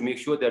 We want to make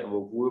sure that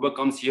whoever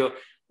comes here,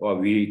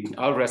 we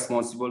are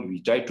responsible.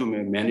 We try to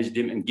manage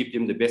them and give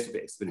them the best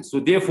experience. So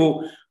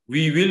therefore,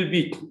 we will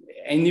be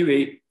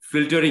anyway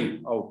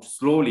filtering out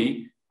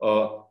slowly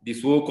the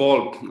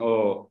so-called,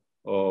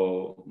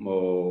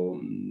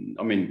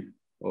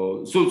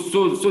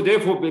 so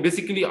therefore,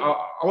 basically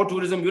our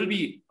tourism will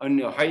be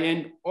a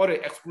high-end or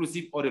an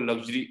exclusive or a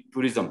luxury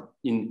tourism,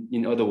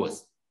 in other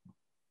words.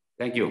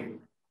 Thank you.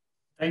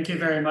 Thank you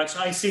very much.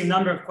 I see a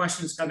number of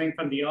questions coming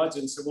from the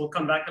audience, so we'll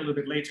come back a little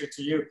bit later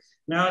to you.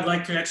 Now I'd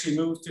like to actually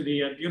move to the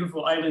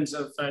beautiful islands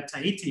of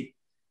Tahiti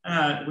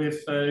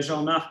with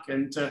Jean-Marc.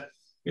 And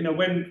you know,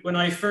 when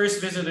I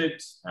first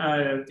visited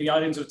the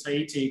islands of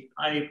Tahiti,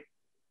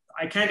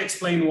 I can't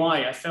explain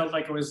why. I felt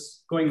like I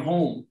was going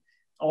home,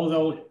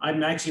 although I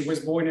actually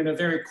was born in a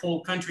very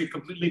cold country,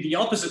 completely the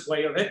opposite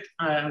way of it.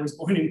 I was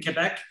born in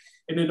Quebec,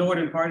 in the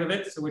northern part of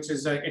it, which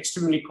is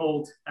extremely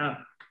cold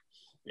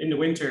in the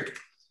winter.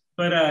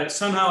 But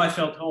somehow I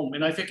felt home.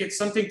 And I think it's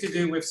something to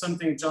do with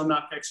something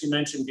Jean-Marc actually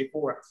mentioned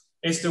before.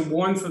 It's the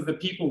warmth of the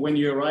people when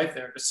you arrive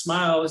there, the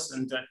smiles,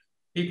 and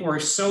people are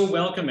so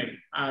welcoming.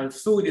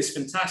 Food is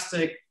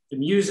fantastic. The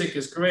music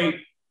is great.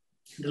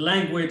 The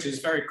language is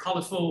very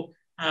colorful,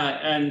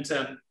 and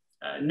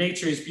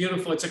nature is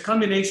beautiful. It's a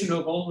combination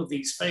of all of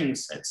these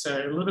things. It's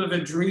a little bit of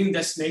a dream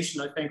destination,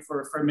 I think,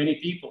 for many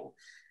people,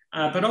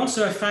 but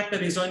also a fact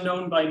that is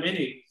unknown by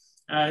many.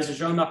 As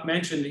Jean-Marc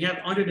mentioned, you have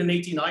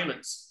 118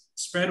 islands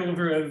spread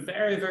over a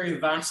very, very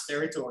vast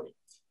territory.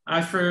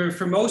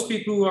 For most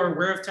people who are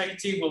aware of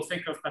Tahiti, we'll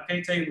think of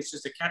Papeete, which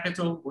is the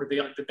capital, or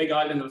the big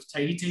island of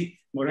Tahiti,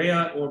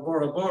 Moorea, or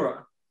Bora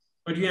Bora.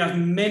 But you have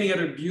many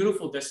other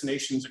beautiful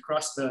destinations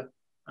across the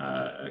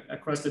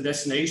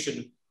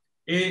destination.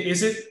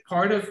 Is it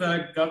part of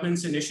the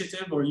government's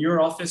initiative or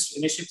your office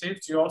initiative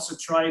to also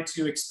try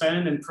to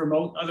expand and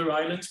promote other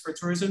islands for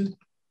tourism?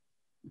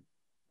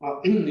 Well,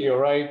 you're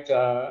right,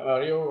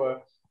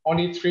 Mario.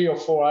 Only 3 or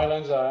 4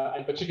 islands,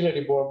 and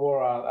particularly Bora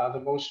Bora, are the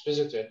most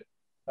visited.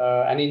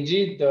 And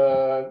indeed,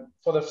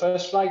 for the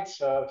first flight,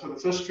 for the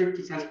first trip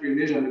to French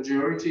Polynesia, the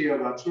majority of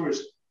our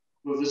tourists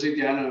will visit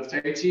the island of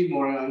Tahiti,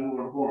 Moorea, and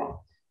Bora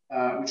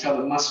Bora, which are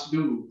the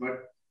must-do.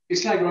 But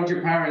it's like going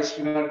to Paris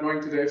without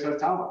going to the Eiffel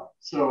Tower.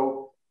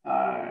 So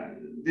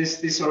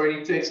this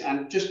already takes,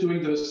 and just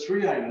doing those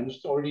 3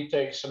 islands already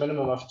takes a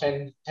minimum of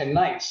 10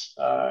 nights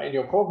in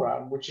your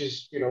program, which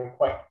is, you know,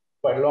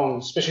 quite long,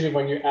 especially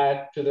when you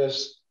add to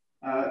this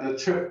the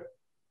trip,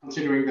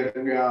 considering that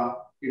we are,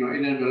 you know,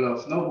 in the middle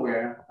of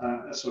nowhere,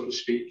 so to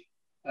speak.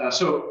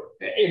 So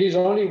it is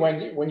only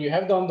when you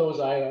have done those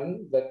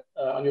islands that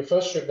on your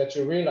first trip that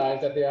you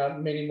realize that there are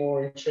many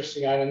more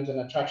interesting islands and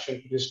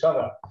attractions to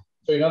discover.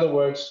 So in other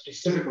words,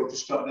 it's difficult to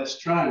stop that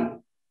trend.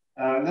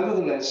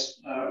 Nevertheless,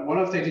 one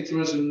of Tahiti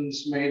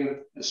Tourism's main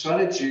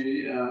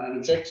strategy and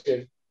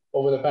objective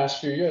over the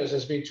past few years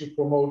has been to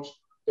promote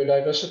the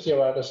diversity of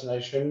our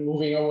destination,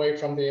 moving away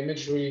from the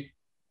imagery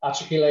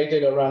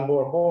articulated around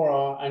Bora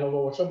Bora and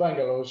overwater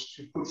bungalows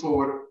to put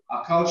forward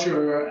our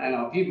culture and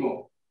our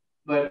people.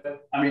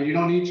 But I mean, you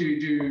don't need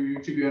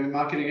to be a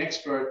marketing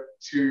expert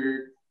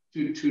to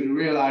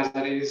realize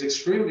that it is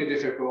extremely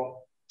difficult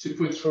to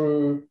put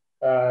through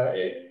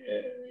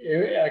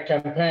a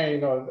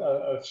campaign or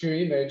a few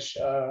images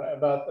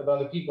about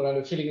the people and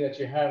the feeling that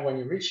you have when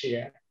you reach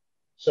here.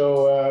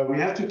 So we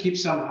have to keep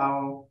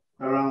somehow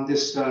around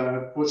this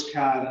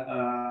postcard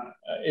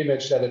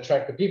image that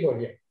attract the people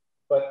here.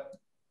 But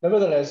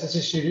nevertheless, this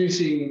is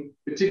seducing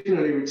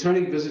particularly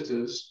returning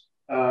visitors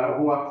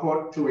who are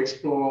caught to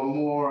explore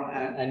more.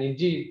 And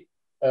indeed,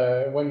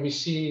 when we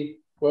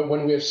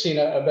have seen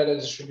a better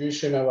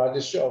distribution of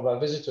our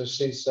visitors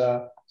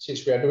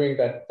since we are doing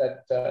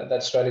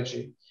that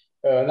strategy.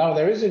 Now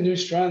there is a new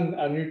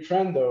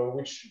trend though,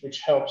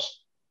 which helps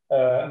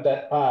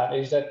that part,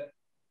 is that,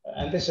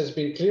 and this has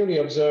been clearly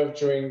observed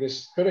during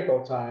these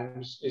critical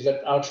times, is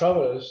that our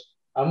travelers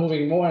are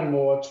moving more and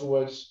more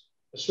towards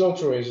the slow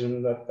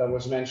tourism that I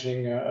was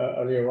mentioning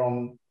earlier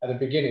on at the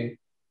beginning,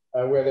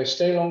 where they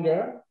stay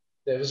longer,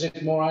 they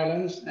visit more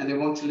islands, and they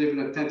want to live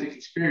an authentic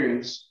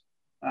experience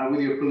with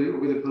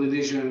the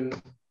Polynesian,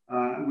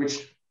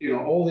 which, you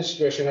know, all this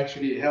situation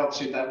actually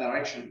helps in that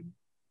direction.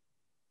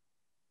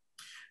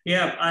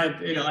 Yeah,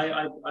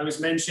 I was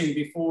mentioning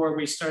before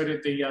we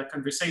started the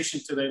conversation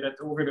today that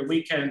over the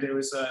weekend there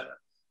was a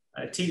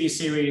TV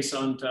series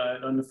on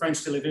the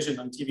French television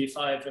on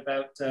TV5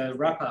 about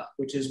Rapa,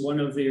 which is one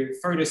of the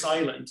furthest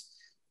islands,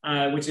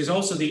 which is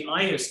also the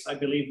highest, I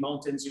believe,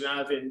 mountains you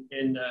have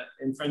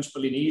in French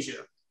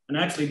Polynesia. An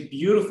actually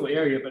beautiful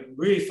area, but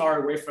really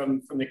far away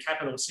from the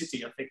capital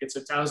city. I think it's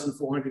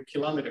 1,400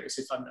 kilometers,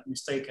 if I'm not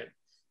mistaken.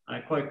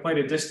 Quite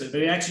a distance,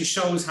 but it actually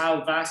shows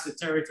how vast the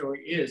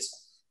territory is.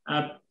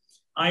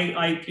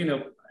 I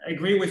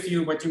agree with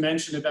you what you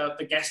mentioned about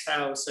the guest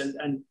house,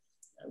 and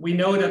we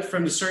know that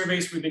from the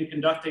surveys we've been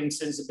conducting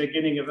since the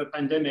beginning of the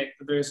pandemic,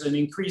 there's an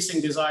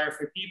increasing desire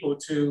for people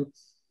to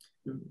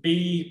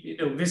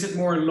visit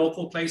more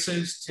local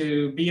places,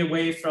 to be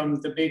away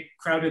from the big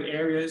crowded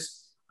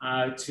areas,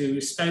 to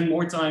spend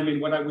more time in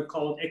what I would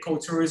call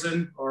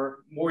ecotourism, or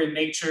more in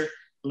nature,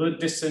 a little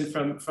distant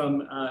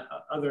from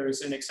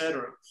others, and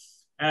etc.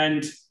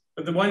 And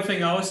but the one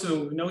thing I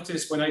also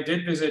noticed when I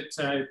did visit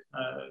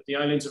the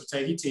islands of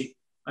Tahiti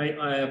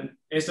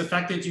is the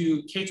fact that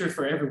you cater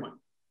for everyone.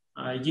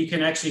 You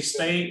can actually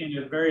stay in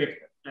a very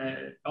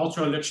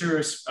ultra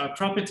luxurious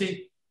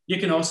property. You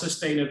can also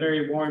stay in a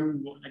very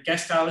warm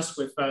guest house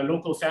with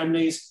local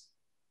families.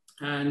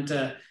 And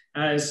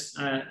as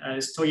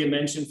Thoyyib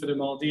mentioned for the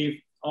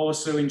Maldives,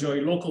 also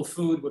enjoy local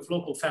food with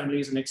local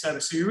families and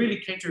etc. So you really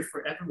cater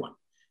for everyone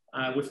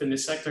within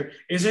this sector.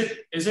 Is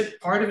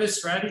it part of a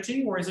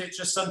strategy, or is it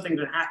just something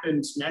that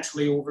happens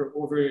naturally over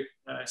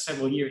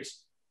several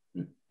years?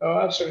 Oh,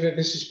 absolutely.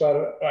 This is part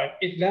of it. Right.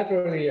 It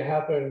naturally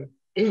happened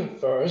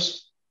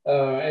first,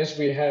 as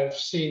we have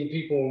seen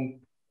people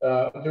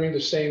during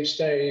the same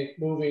stay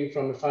moving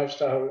from a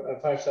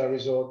five-star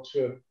resort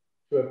to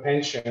a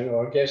pension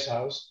or a guest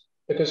house,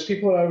 because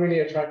people are really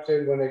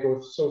attracted when they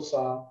go so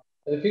far.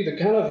 And I think the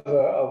kind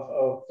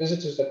of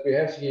visitors that we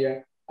have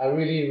here are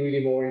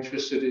really more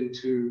interested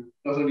into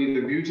not only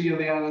the beauty of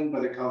the island,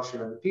 but the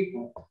culture and the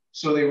people.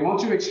 So they want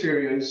to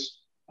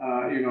experience,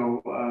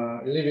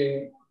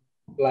 living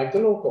like the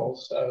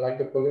locals, like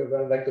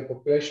the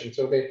population.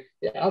 So they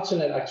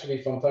alternate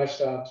actually from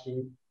five-star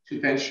to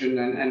pension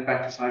and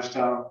back to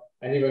five-star,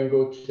 and even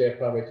go to their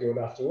private yacht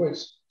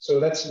afterwards. So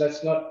that's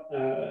not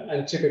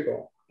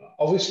untypical.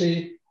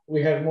 Obviously,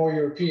 we have more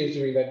Europeans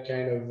doing that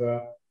kind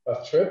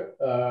of trip.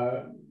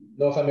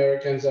 North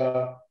Americans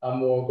are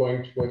more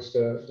going towards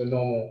the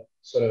normal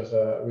sort of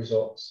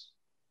resorts.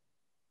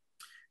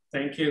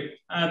 Thank you.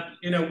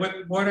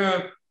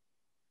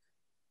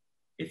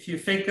 If you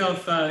think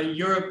of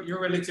Europe,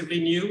 you're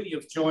relatively new.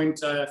 You've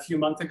joined a few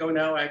months ago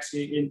now,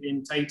 actually,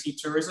 in Tahiti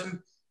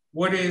tourism.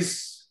 What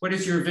is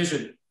your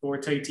vision for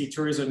Tahiti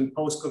tourism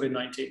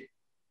post-COVID-19?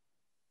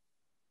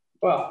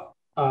 Well,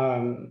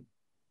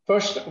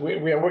 first,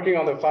 we are working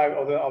on of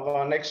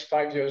our next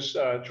 5 years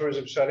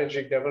tourism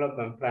strategic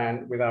development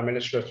plan with our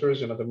Ministry of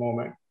Tourism at the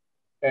moment.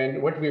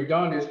 And what we've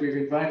done is we've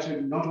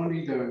invited not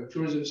only the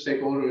tourism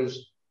stakeholders,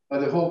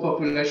 but the whole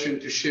population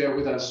to share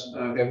with us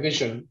their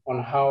vision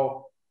on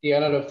how the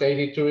island of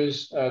Tahiti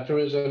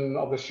tourism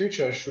of the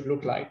future should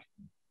look like.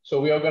 So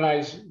we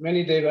organize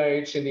many day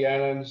nights in the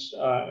islands,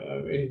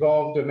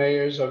 involve the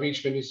mayors of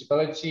each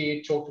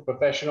municipality, talk to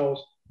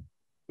professionals.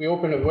 We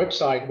open a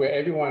website where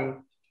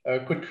everyone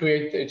could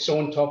create its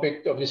own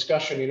topic of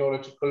discussion in order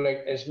to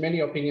collect as many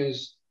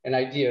opinions and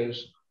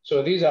ideas.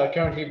 So these are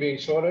currently being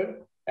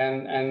sorted,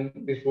 and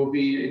this will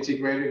be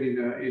integrated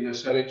in a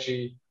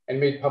strategy and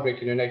made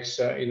public in the next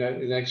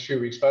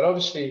few weeks. But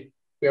obviously,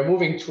 we are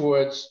moving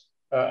towards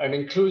an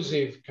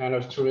inclusive kind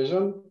of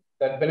tourism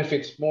that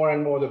benefits more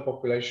and more the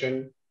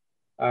population,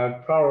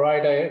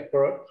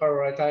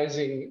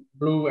 prioritizing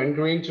blue and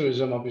green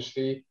tourism,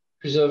 obviously,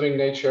 preserving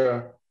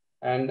nature,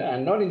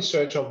 and not in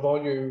search of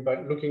volume,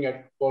 but looking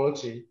at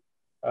quality.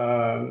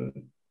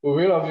 We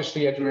will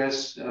obviously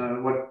address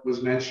what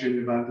was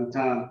mentioned about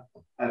Bhutan,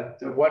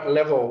 at what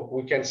level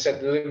we can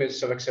set the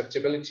limits of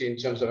acceptability in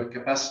terms of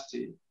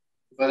capacity.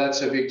 But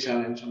that's a big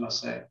challenge, I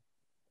must say.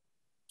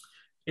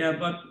 Yeah,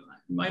 but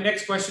my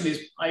next question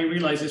is, I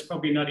realize it's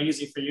probably not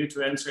easy for you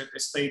to answer at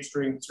this stage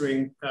during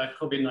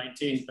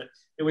COVID-19, but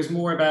it was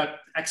more about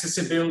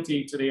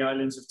accessibility to the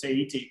islands of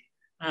Tahiti.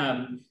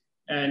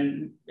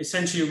 And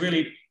essentially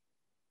really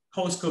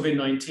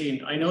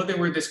post-COVID-19. I know there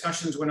were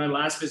discussions when I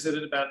last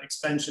visited about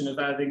expansion of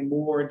adding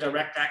more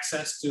direct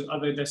access to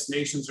other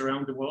destinations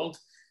around the world.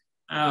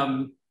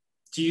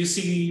 Do you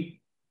see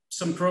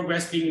some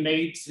progress being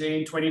made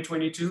in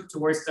 2022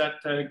 towards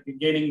that,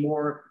 gaining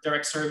more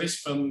direct service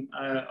from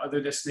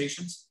other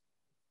destinations?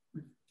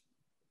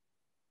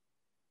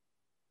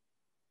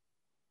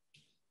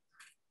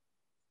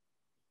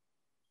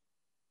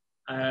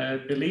 I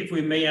believe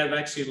we may have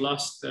actually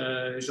lost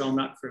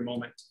Jean-Marc for a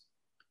moment.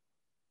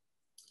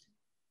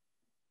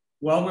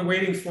 While we're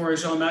waiting for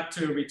Jean-Marc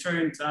to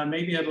return,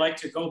 maybe I'd like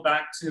to go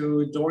back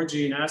to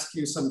Dorji and ask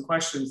you some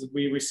questions that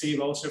we receive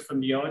also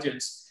from the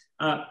audience.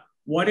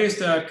 What is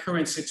the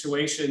current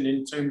situation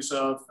in terms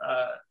of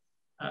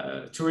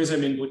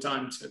tourism in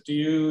Bhutan? So do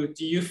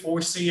you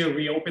foresee a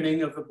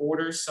reopening of the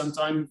borders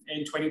sometime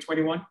in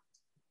 2021?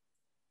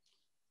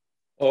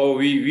 Oh,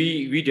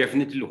 we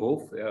definitely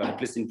hope, at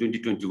least in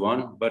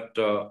 2021. But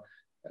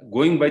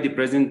going by the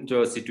present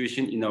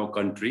situation in our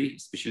country,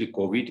 especially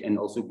COVID, and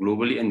also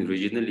globally and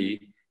regionally,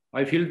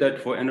 I feel that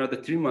for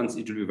another 3 months,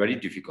 it will be very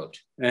difficult.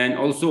 And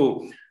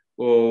also,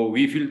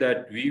 we feel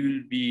that we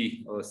will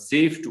be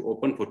safe to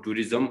open for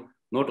tourism,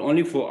 not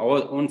only for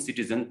our own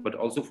citizens, but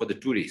also for the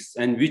tourists,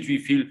 and which we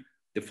feel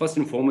the first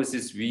and foremost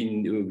is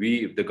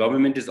the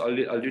government is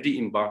already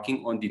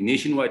embarking on the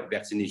nationwide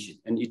vaccination,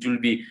 and it will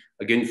be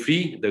again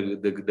free.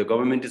 The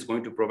government is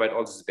going to provide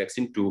all this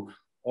vaccine to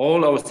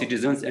all our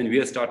citizens, and we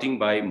are starting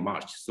by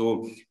March.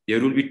 So there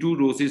will be 2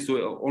 doses.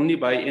 So only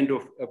by end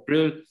of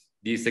April,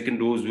 the second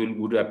dose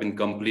would have been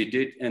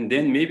completed. And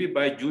then maybe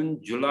by June,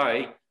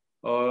 July,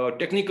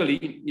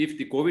 technically, if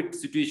the COVID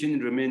situation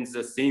remains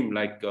the same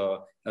like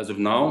as of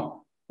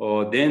now,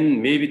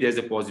 then maybe there's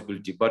a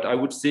possibility. But I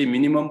would say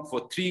minimum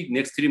for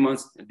next 3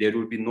 months, there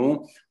will be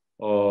no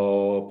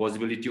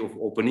possibility of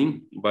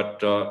opening.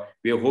 But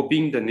we are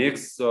hoping the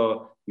next,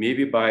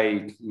 maybe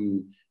by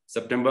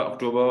September,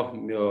 October,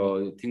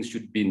 things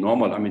should be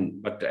normal. I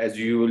mean, but as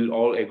you will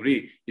all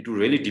agree, it will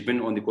really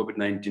depend on the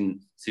COVID-19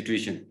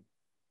 situation.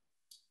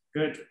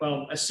 Good.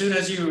 Well, as soon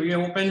as you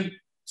reopen,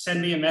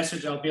 send me a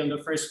message. I'll be on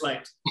the first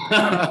flight.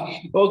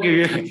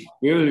 Okay,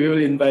 we will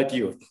invite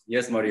you.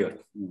 Yes, Mario.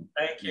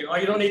 Thank you. Oh,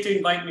 you don't need to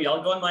invite me.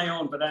 I'll go on my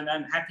own, but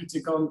I'm happy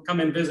to come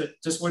and visit.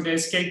 Just want to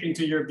escape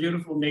into your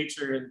beautiful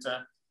nature and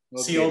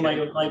see all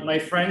my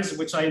friends,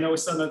 which I know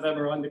some of them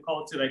are on the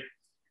call today.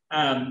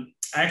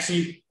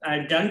 Actually,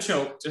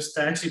 Gancho just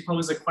actually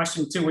posed a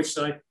question too, which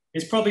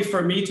is probably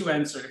for me to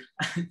answer.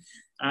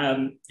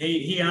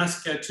 He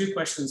asked two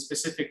questions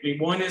specifically.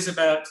 One is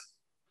about,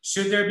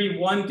 should there be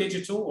one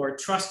digital or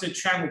trusted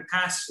travel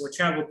pass or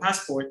travel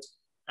passport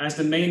as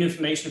the main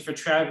information for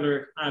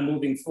traveler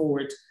moving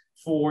forward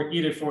for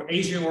either for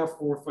Asia or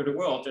for the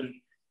world? And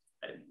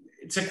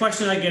it's a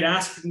question I get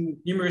asked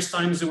numerous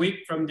times a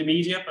week from the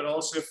media, but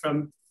also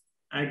from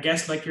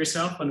guests like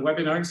yourself on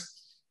webinars.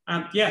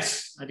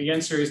 Yes, the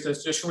answer is,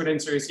 the short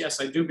answer is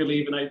yes, I do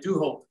believe and I do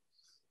hope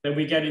that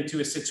we get into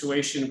a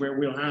situation where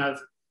we'll have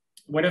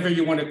whatever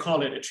you want to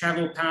call it, a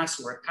travel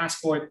pass or a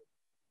passport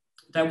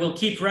that will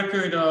keep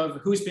record of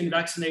who's been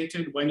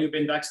vaccinated, when you've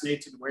been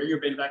vaccinated, where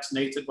you've been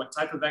vaccinated, what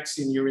type of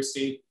vaccine you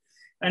received,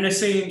 and the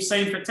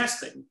same for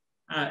testing.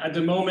 At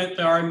the moment,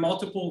 there are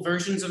multiple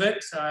versions of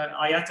it.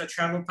 IATA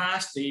Travel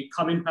Pass, the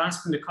Common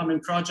Pass from the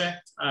Common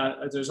Project.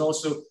 There's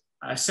also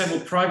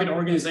several private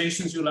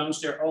organizations who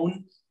launched their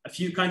own. A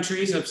few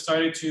countries have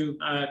started to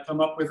come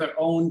up with their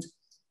own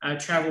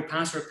travel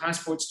pass or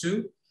passports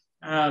too.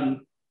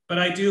 But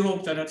I do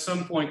hope that at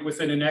some point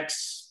within the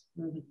next,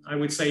 I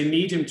would say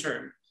medium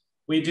term,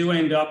 we do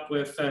end up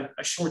with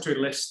a shorter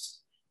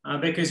list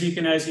because you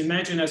can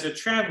imagine as a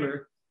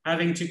traveler,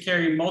 having to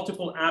carry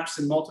multiple apps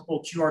and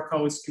multiple QR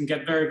codes can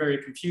get very,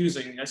 very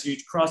confusing as you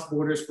cross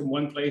borders from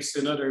one place to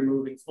another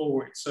moving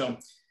forward. So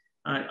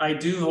I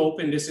do hope,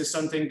 and this is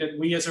something that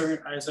we as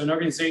an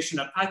organization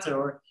at PATA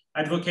are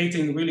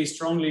advocating really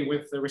strongly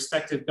with the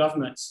respective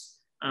governments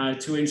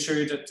to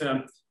ensure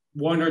that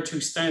one or two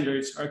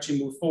standards actually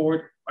move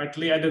forward, at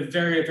the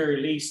very,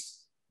 very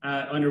least,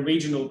 on a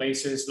regional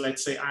basis,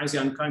 let's say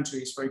ASEAN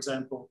countries, for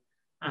example,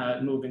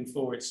 moving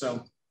forward.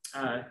 So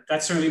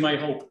that's certainly my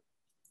hope.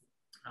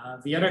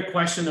 The other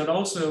question that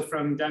also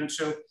from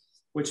Damcho,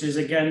 which is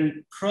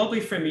again, probably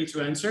for me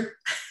to answer,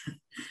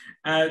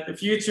 the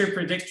future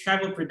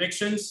travel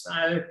predictions.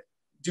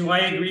 Do I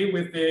agree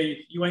with the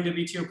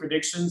UNWTO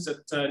predictions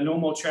that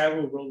normal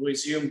travel will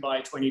resume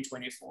by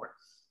 2024?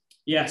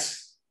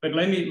 Yes, but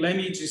let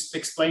me just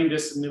explain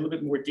this in a little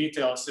bit more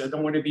detail, so I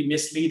don't want to be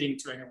misleading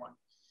to anyone.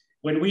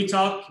 When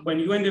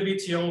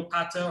UNWTO,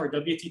 PATA, or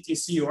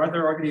WTTC, or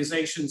other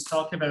organizations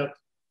talk about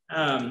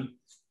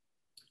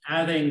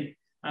having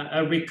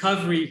a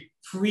recovery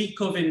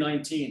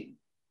pre-COVID-19,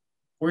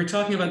 we're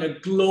talking about a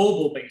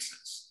global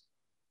basis.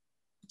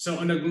 So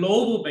on a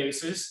global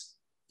basis,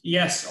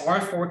 yes, our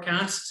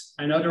forecast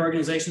and other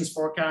organizations'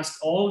 forecasts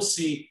all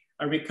see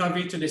a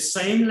recovery to the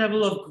same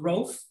level of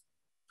growth,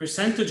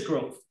 percentage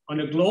growth on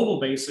a global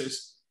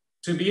basis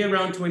to be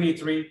around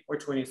 23 or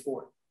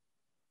 24.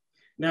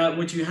 Now,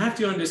 what you have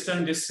to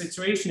understand, this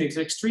situation is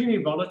extremely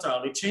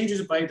volatile. It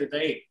changes by the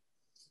day.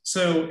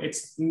 So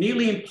it's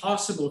nearly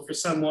impossible for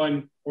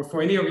someone or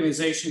for any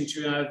organization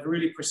to have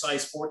really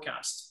precise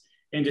forecasts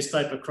in this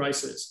type of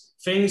crisis.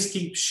 Things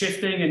keep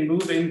shifting and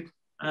moving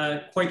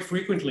quite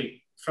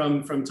frequently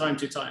from time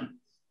to time.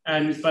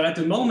 But at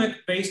the moment,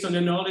 based on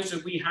the knowledge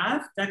that we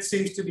have, that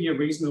seems to be a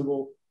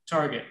reasonable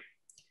target.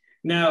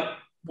 Now,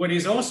 what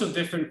is also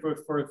different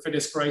for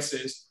this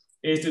crisis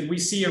is that we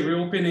see a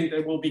reopening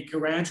that will be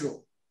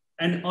gradual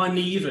and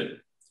uneven.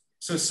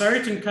 So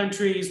certain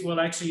countries will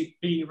actually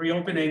be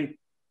reopening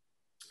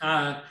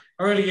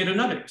earlier than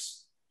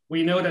others.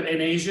 We know that in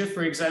Asia,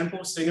 for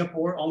example,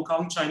 Singapore, Hong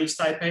Kong, Chinese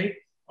Taipei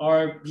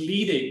are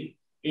leading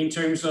in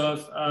terms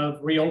of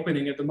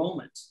reopening at the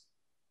moment.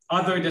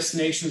 Other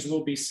destinations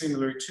will be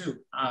similar too.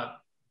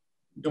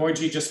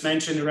 Dorji just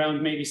mentioned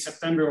around maybe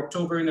September,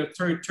 October in the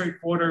third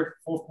quarter,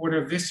 fourth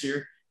quarter of this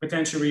year,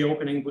 potentially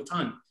reopening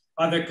Bhutan.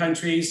 Other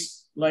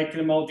countries like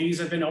the Maldives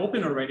have been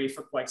open already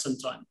for quite some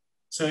time.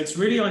 So it's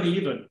really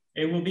uneven.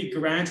 It will be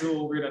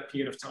gradual over that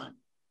period of time.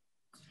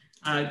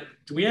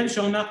 Do we have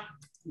Jean-Marc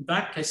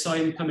back? I saw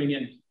him coming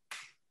in.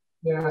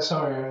 Yeah,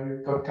 sorry,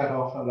 I got cut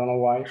off. I don't know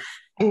why.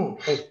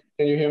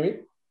 Can you hear me?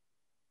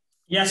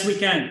 Yes, we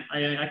can.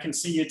 I can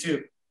see you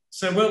too.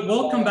 So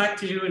we'll come back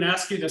to you and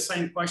ask you the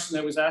same question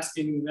I was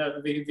asking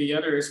the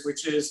others,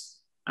 which is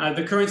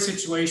the current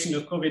situation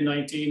of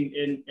COVID-19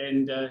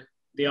 in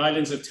the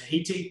islands of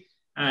Tahiti,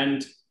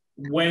 and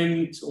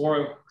when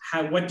or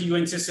how, what do you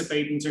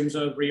anticipate in terms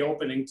of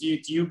reopening? Do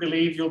you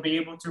believe you'll be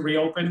able to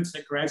reopen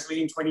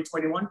gradually in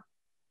 2021?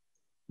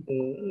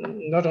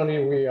 Not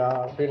only we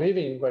are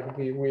believing, but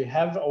we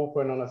have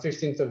opened on the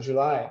 15th of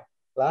July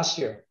last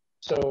year.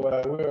 So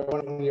we were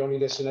one of the only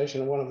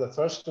destinations, one of the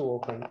first to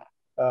open.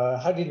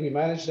 How did we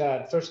manage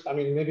that? First, I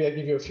mean, maybe I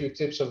give you a few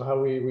tips of how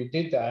we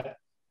did that.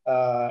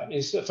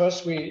 The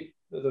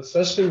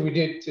first thing we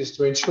did is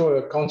to ensure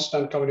a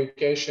constant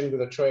communication with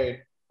the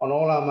trade on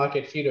all our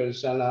market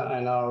feeders and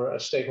our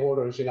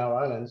stakeholders in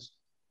our islands.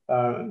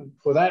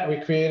 For that,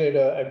 we created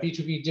a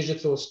B2B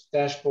digital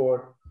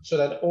dashboard so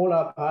that all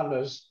our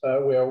partners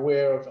were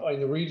aware of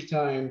in real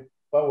time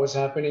what was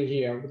happening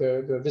here,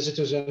 the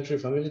visitors entry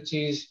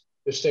formalities,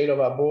 the state of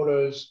our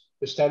borders,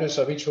 the status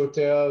of each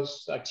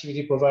hotel's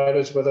activity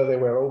providers, whether they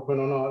were open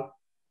or not,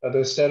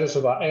 the status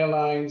of our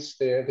airlines,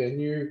 their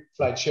new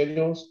flight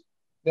schedules.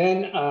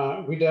 Then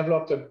we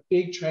developed a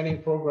big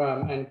training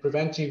program and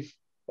preventive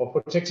or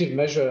protective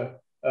measure,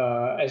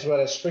 as well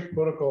as strict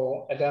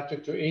protocol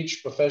adapted to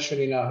each profession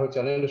in our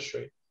hotel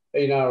industry,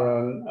 in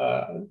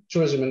our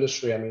tourism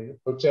industry. I mean,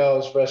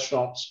 hotels,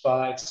 restaurants,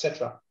 spa,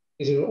 etc.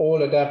 This is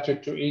all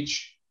adapted to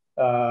each.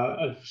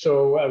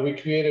 So we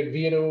created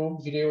video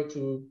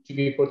to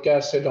be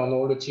podcasted on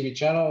all the TV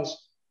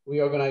channels.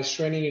 We organized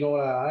training in all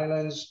our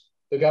islands.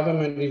 The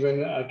government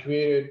even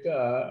created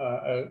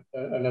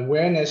an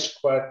awareness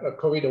squad, a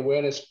COVID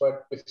awareness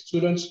squad with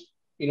students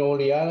in all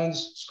the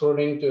islands,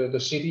 scrolling to the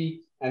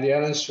city and the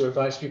islands to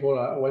advise people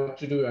what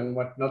to do and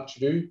what not to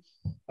do.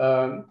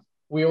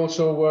 We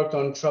also worked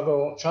on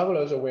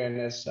travelers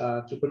awareness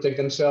to protect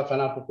themselves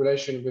and our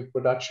population with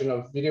production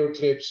of video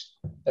clips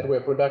that were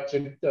that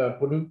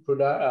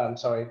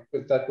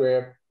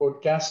were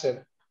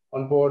broadcasted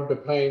on board the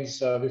planes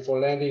before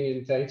landing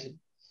in Tahiti.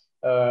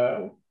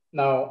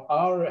 Now,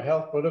 our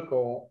health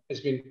protocol has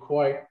been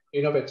quite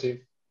innovative.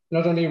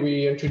 Not only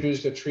we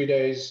introduced the 3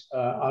 days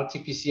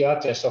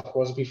RT-PCR test, of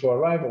course, before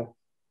arrival,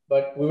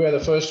 but we were the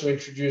first to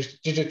introduce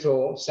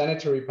digital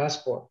sanitary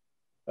passport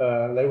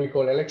that we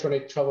call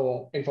electronic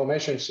travel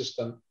information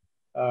system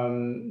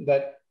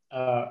that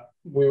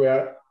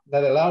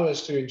allow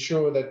us to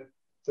ensure that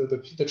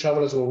the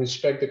travelers will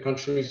respect the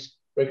country's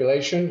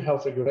regulation,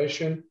 health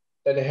regulation,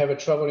 that they have a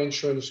travel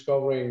insurance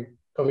covering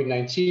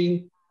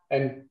COVID-19,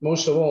 and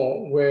most of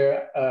all,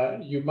 where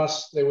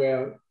they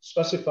were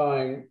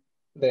specifying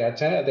their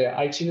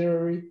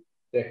itinerary,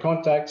 their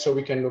contact, so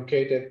we can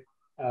locate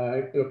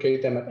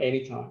them at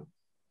any time.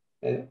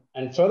 And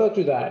further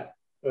to that,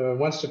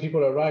 once the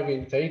people arrive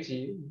in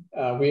Tahiti,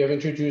 we have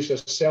introduced a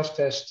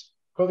self-test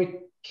COVID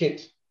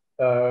kit,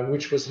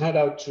 which was handed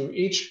out to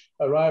each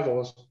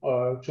arrivals,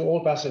 to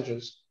all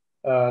passengers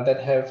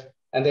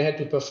and they had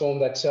to perform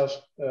that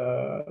self-test,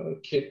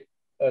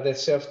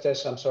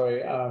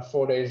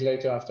 4 days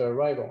later after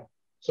arrival.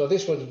 So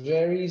this was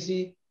very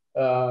easy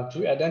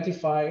to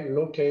identify,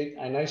 locate,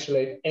 and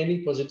isolate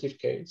any positive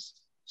case.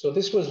 So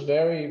this was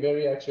very,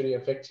 very actually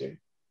effective.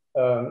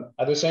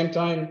 At the same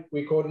time,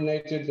 we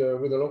coordinated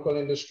with the local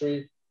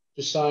industry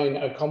to sign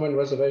a common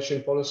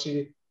reservation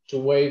policy to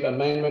waive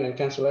amendment and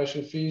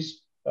cancellation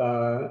fees,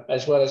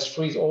 as well as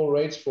freeze all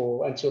rates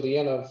until the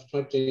end of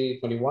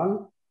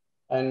 2021.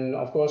 And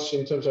of course,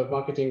 in terms of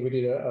marketing, we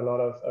did a lot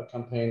of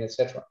campaign,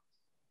 etc.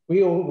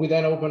 We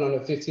then opened on the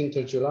 15th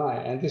of July,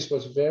 and this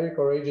was very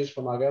courageous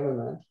from our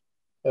government,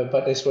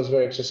 but this was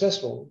very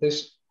successful.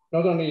 This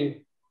not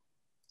only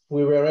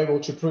we were able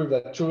to prove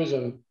that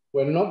tourism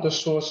were not the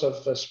source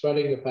of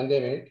spreading the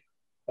pandemic,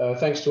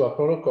 thanks to our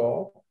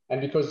protocol,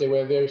 and because they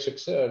were very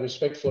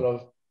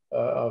respectful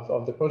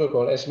of the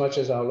protocol as much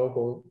as our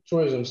local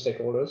tourism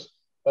stakeholders,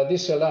 but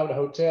this allowed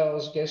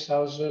hotels, guest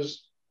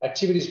houses,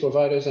 activities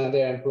providers, and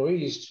their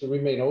employees to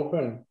remain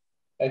open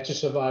and to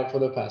survive for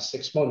the past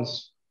 6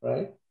 months,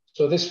 right?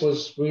 So this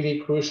was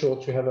really crucial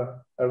to have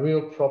a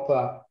real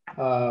proper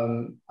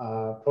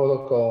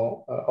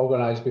protocol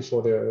organized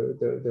before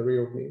the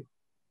reopening.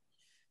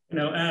 You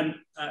know,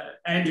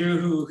 Andrew,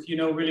 who you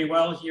know really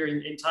well here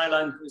in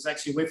Thailand, who's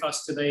actually with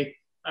us today,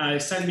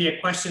 sent me a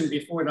question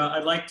before that.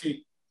 I'd like to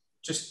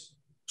just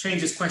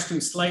change his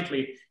question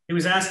slightly. He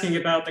was asking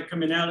about the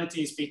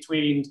commonalities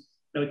between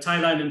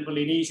Thailand and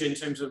Polynesia in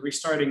terms of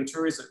restarting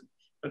tourism.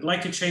 I'd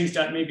like to change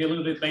that maybe a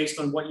little bit based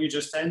on what you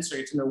just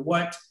answered.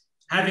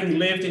 Having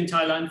lived in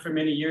Thailand for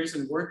many years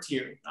and worked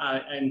here,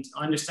 and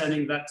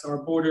understanding that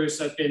our borders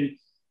have been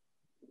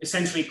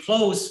essentially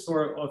closed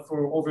for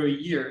over a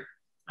year,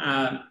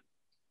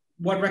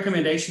 what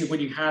recommendation would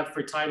you have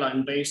for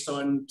Thailand based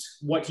on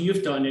what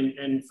you've done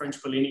in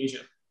French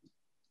Polynesia?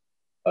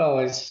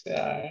 Well,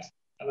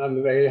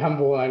 I'm very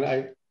humble, and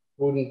I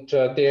wouldn't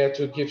dare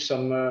to give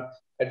some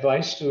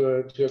advice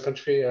to a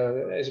country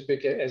as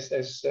big as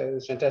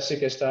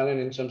fantastic as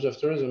Thailand in terms of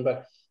tourism.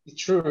 But it's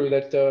true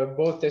that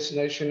both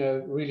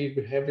destinations really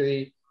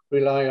heavily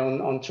rely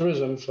on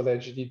tourism for their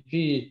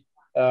GDP.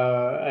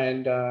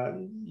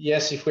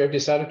 Yes, if we have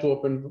decided to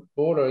open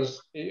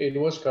borders, it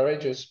was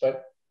courageous,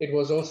 but it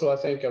was also, I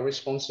think, a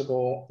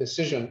responsible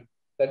decision.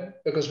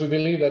 Because we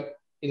believe that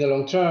in the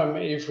long term,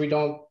 if we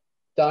don't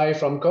die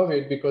from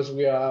COVID because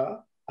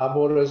our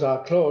borders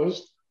are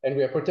closed and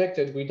we are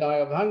protected, we die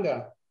of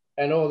hunger.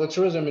 And all the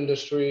tourism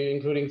industry,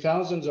 including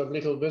thousands of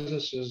little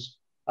businesses,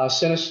 are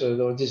sinistered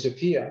or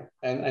disappear.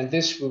 And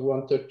this we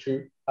wanted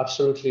to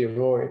absolutely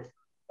avoid.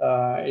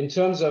 In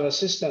terms of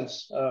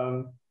assistance,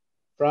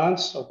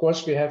 France, of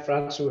course, we have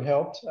France who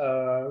helped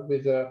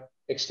with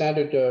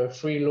extended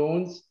free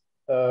loans,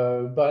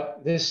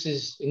 but this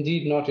is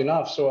indeed not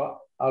enough. So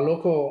our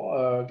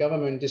local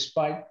government,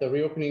 despite the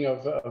reopening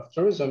of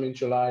tourism in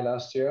July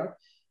last year,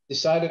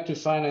 decided to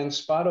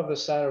finance part of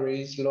the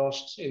salaries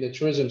lost in the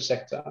tourism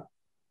sector.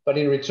 But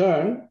in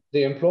return,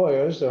 the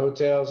employers, the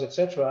hotels,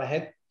 etc.,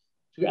 had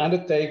to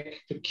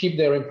undertake to keep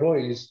their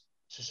employees,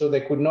 so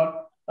they could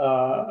not,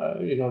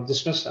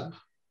 dismiss them.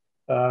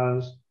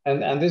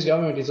 And this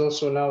government is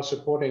also now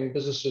supporting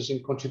businesses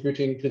in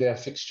contributing to their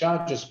fixed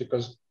charges,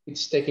 because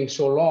it's taking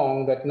so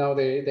long that now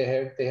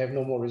they have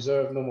no more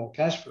reserve, no more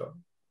cash flow.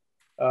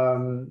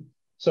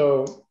 So,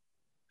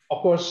 of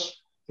course,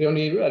 the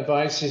only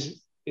advice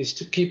is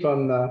to keep on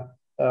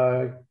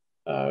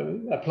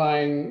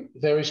applying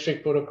very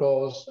strict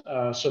protocols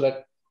so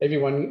that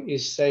everyone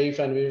is safe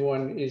and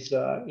everyone is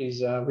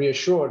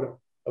reassured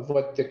of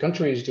what the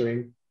country is doing.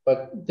 But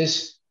this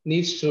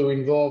needs to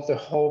involve the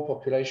whole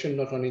population,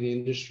 not only the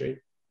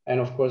industry, and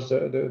of course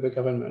the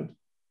government.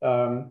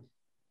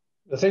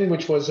 The thing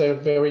which was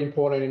very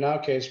important in our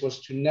case was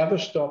to never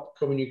stop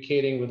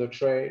communicating with the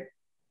trade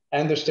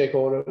and the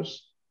stakeholders,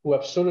 who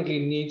absolutely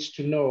needs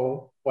to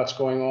know what's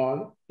going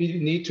on,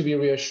 need to be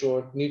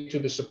reassured, need to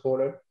be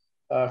supported.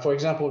 For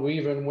example, we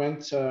even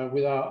went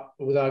with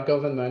our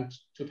government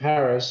to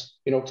Paris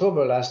in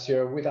October last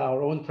year with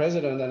our own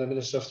president and the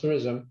Minister of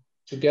Tourism.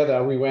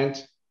 Together, we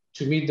went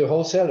to meet the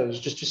wholesalers,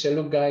 just to say,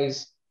 look,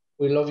 guys,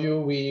 we love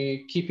you.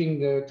 We're keeping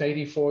the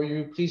Tahiti for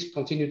you. Please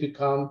continue to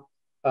come,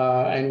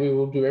 and we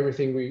will do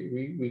everything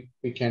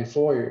we can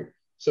for you.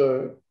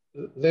 So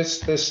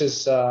this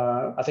is,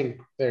 I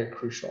think, very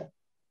crucial.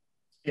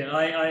 Yeah,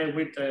 I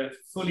would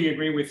fully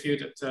agree with you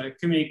that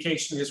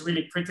communication is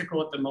really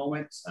critical at the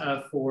moment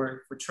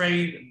for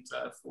trade and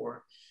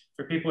for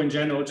people in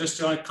general, just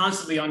to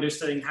constantly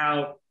understanding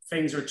how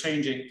things are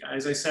changing.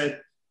 As I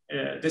said,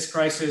 this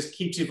crisis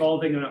keeps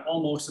evolving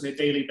almost on a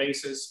daily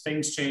basis.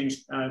 Things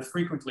change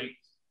frequently,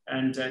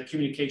 and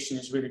communication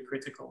is really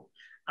critical.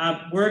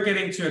 We're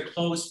getting to a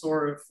close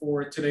for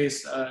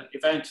today's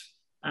event.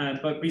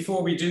 But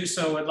before we do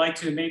so, I'd like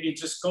to maybe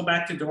just go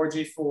back to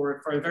Dorji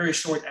for a very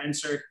short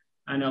answer.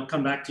 And I'll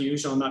come back to you,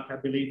 Jean-Marc. I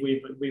believe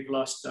we've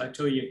lost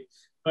Touyyib.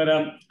 But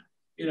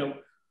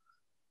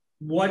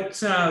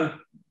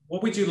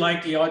what would you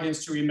like the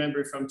audience to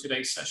remember from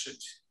today's session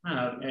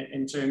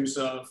in terms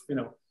of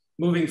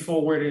moving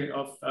forward in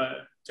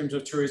terms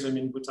of tourism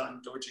in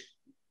Bhutan, Dorji?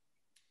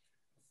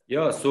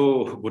 Yeah,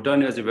 so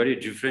Bhutan is a very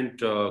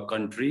different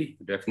country,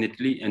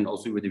 definitely, and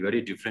also with a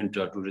very different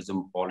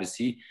tourism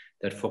policy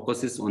that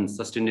focuses on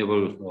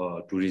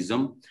sustainable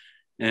tourism.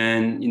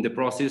 And in the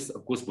process,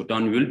 of course,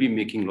 Bhutan will be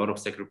making a lot of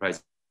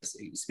sacrifices,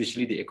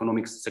 especially the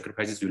economic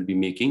sacrifices we'll be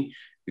making,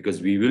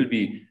 because we will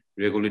be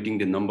regulating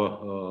the number,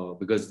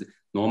 because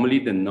normally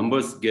the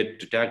numbers get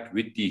tagged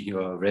with the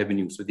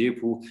revenue. So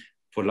therefore,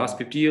 for the last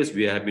 50 years,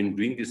 we have been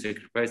doing this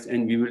sacrifice,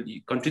 and we will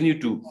continue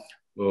to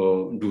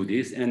do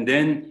this. And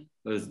then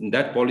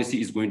that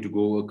policy is going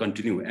to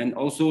continue. And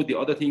also the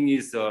other thing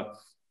is,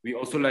 we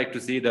also like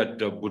to say that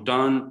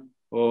Bhutan,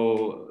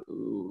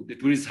 the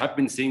tourists have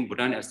been saying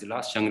Bhutan as the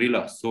last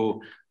Shangri-La.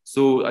 So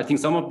I think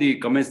some of the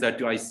comments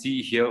that I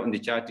see here on the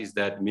chat is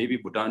that maybe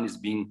Bhutan is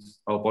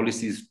our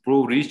policy is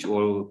pro-rich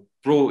or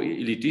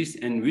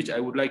pro-elitist, and which I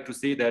would like to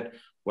say that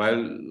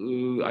while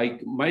I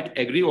might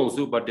agree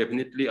also, but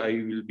definitely I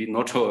will be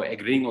not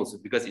agreeing also,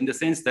 because in the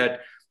sense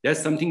that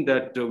there's something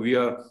that we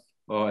are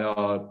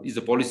is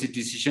a policy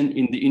decision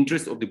in the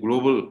interest of the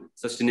global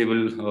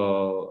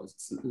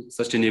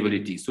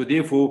sustainability. So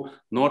therefore,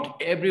 not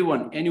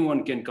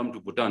anyone can come to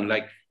Bhutan,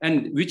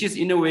 and which is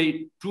in a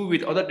way true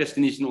with other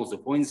destinations also.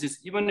 For instance,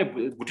 even a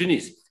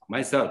Bhutanese,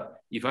 myself,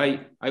 if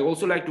I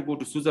also like to go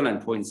to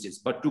Switzerland, for instance,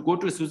 but to go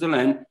to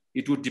Switzerland,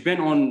 it would depend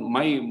on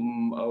my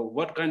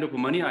what kind of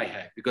money I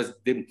have, because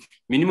the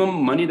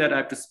minimum money that I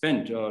have to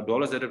spend,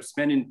 dollars that I have to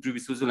spend in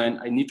Switzerland,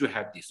 I need to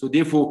have this. So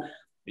therefore,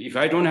 if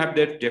I don't have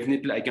that,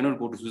 definitely I cannot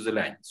go to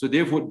Switzerland. So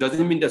therefore, it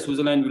doesn't mean that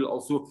Switzerland will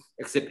also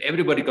accept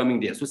everybody coming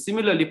there. So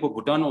similarly for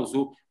Bhutan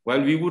also, while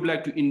we would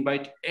like to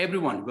invite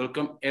everyone,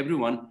 welcome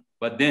everyone,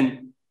 but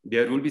then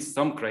there will be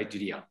some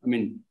criteria, I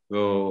mean,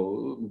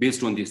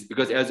 based on this.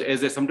 Because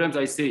as sometimes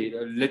I say,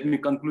 let me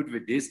conclude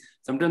with this.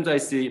 Sometimes I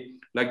say,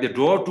 like the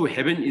door to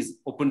heaven is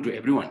open to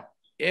everyone.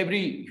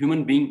 Every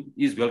human being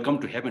is welcome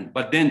to heaven.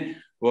 But then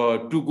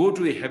to go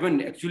to a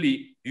heaven,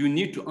 actually, you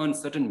need to earn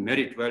certain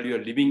merit while you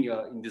are living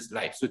in this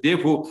life. So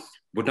therefore,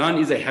 Bhutan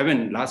is a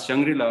heaven, last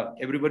Shangri-La,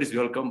 everybody's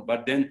welcome,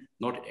 but then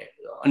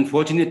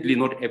unfortunately,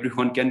 not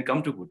everyone can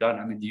come to Bhutan.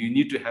 I mean, you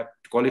need to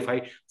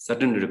qualify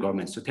certain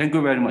requirements. So thank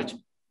you very much,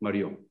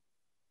 Mario.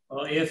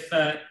 Well, if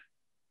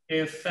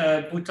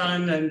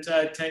Bhutan and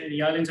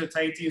the islands of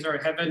Tahiti are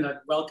heaven, I'd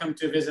welcome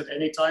to visit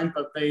anytime,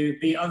 but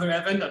the other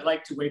heaven, I'd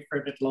like to wait for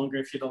a bit longer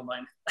if you don't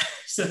mind.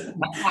 So,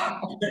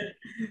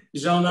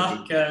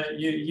 Jean-Marc,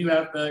 you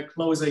have the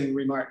closing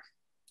remark.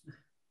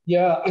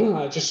 Yeah,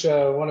 I just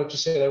wanted to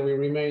say that we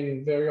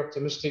remain very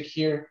optimistic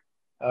here.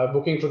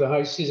 Booking for the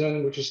high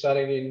season, which is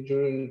starting in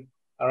June,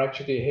 are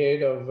actually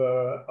ahead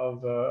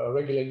of a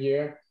regular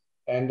year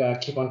and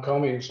keep on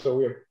coming. So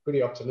we're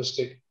pretty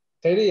optimistic.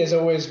 Tahiti has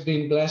always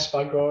been blessed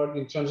by God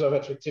in terms of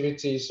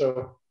attractivity.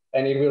 So,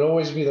 and it will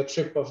always be the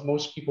trip of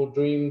most people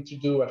dream to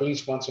do at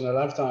least once in a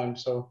lifetime.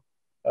 So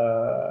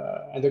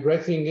And the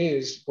great thing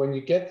is, when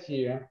you get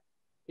here,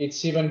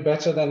 it's even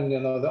better than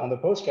on the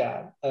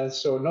postcard. And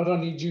so not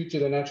only due to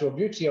the natural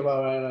beauty of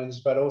our islands,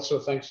 but also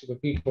thanks to the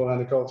people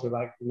and the culture,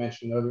 like we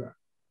mentioned earlier.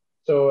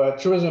 So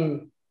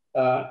tourism,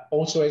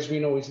 also, as we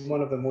know, is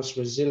one of the most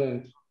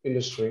resilient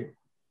industry.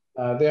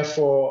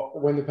 Therefore,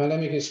 when the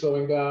pandemic is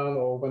slowing down,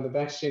 or when the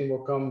vaccine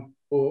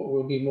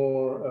will be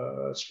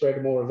more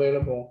spread, more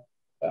available,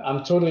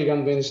 I'm totally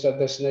convinced that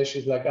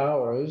destinations like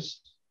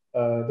ours,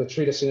 the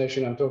 3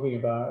 destinations I'm talking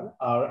about,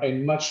 are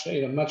in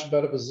a much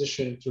better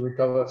position to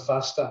recover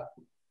faster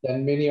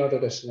than many other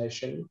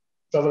destinations.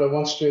 Traveler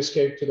wants to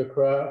escape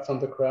from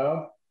the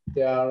crowd.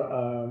 They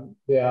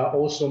are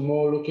also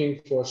more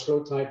looking for a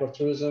slow type of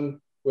tourism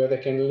where they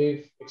can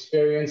live,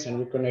 experience,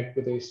 and reconnect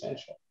with the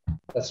essential.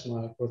 That's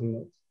my closing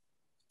note.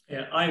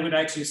 Yeah, I would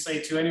actually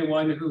say to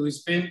anyone who has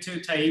been to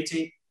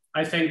Tahiti,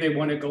 I think they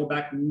want to go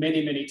back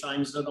many, many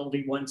times, not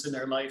only once in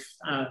their life.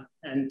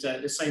 And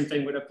the same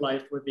thing would apply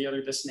for the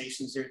other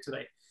destinations here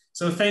today.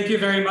 So thank you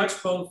very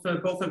much, both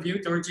of you,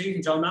 Dorji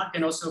and Jean-Marc,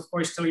 and also, of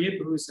course, Thoyyib,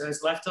 who has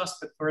left us,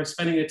 but for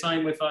spending the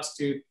time with us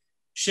to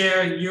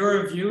share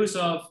your views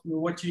of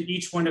what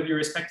each one of your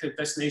respective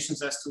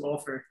destinations has to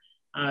offer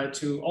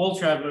to all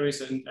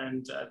travelers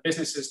and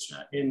businesses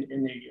in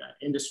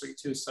the industry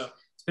too. So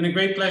it's been a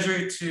great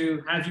pleasure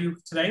to have you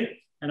today.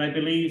 And I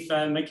believe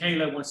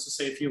Michaela wants to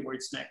say a few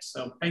words next.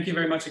 So thank you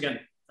very much again.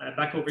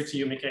 Back over to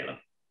you, Michaela.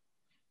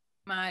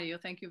 Mario,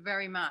 thank you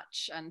very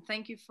much. And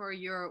thank you for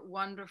your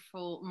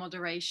wonderful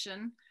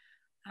moderation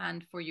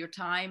and for your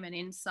time and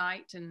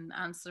insight and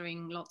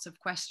answering lots of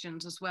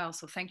questions as well.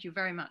 So thank you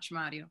very much,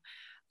 Mario.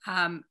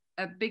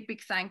 A big,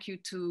 big thank you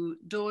to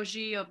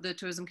Dorji of the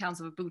Tourism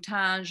Council of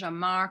Bhutan,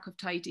 Jean-Marc of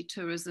Tahiti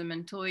Tourism,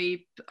 and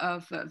Thoyyib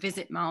of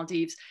Visit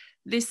Maldives.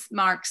 This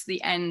marks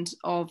the end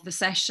of the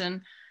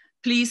session.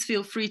 Please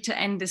feel free to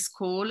end this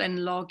call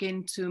and log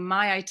into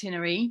my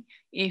itinerary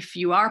if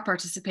you are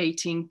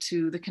participating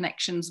to the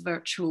Connections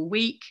Virtual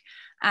Week.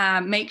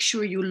 Make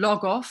sure you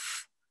log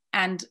off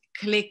and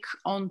click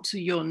onto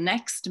your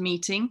next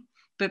meeting,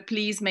 but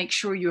please make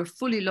sure you're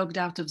fully logged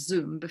out of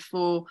Zoom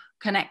before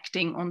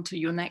connecting onto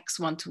your next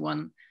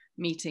one-to-one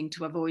meeting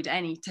to avoid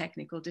any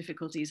technical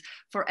difficulties.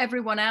 For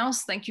everyone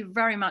else, thank you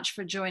very much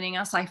for joining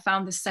us. I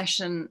found this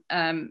session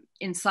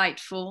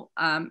insightful,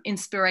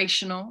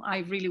 inspirational. I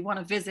really want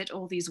to visit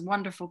all these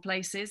wonderful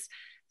places.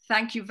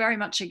 Thank you very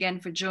much again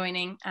for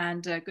joining,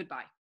 and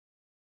goodbye.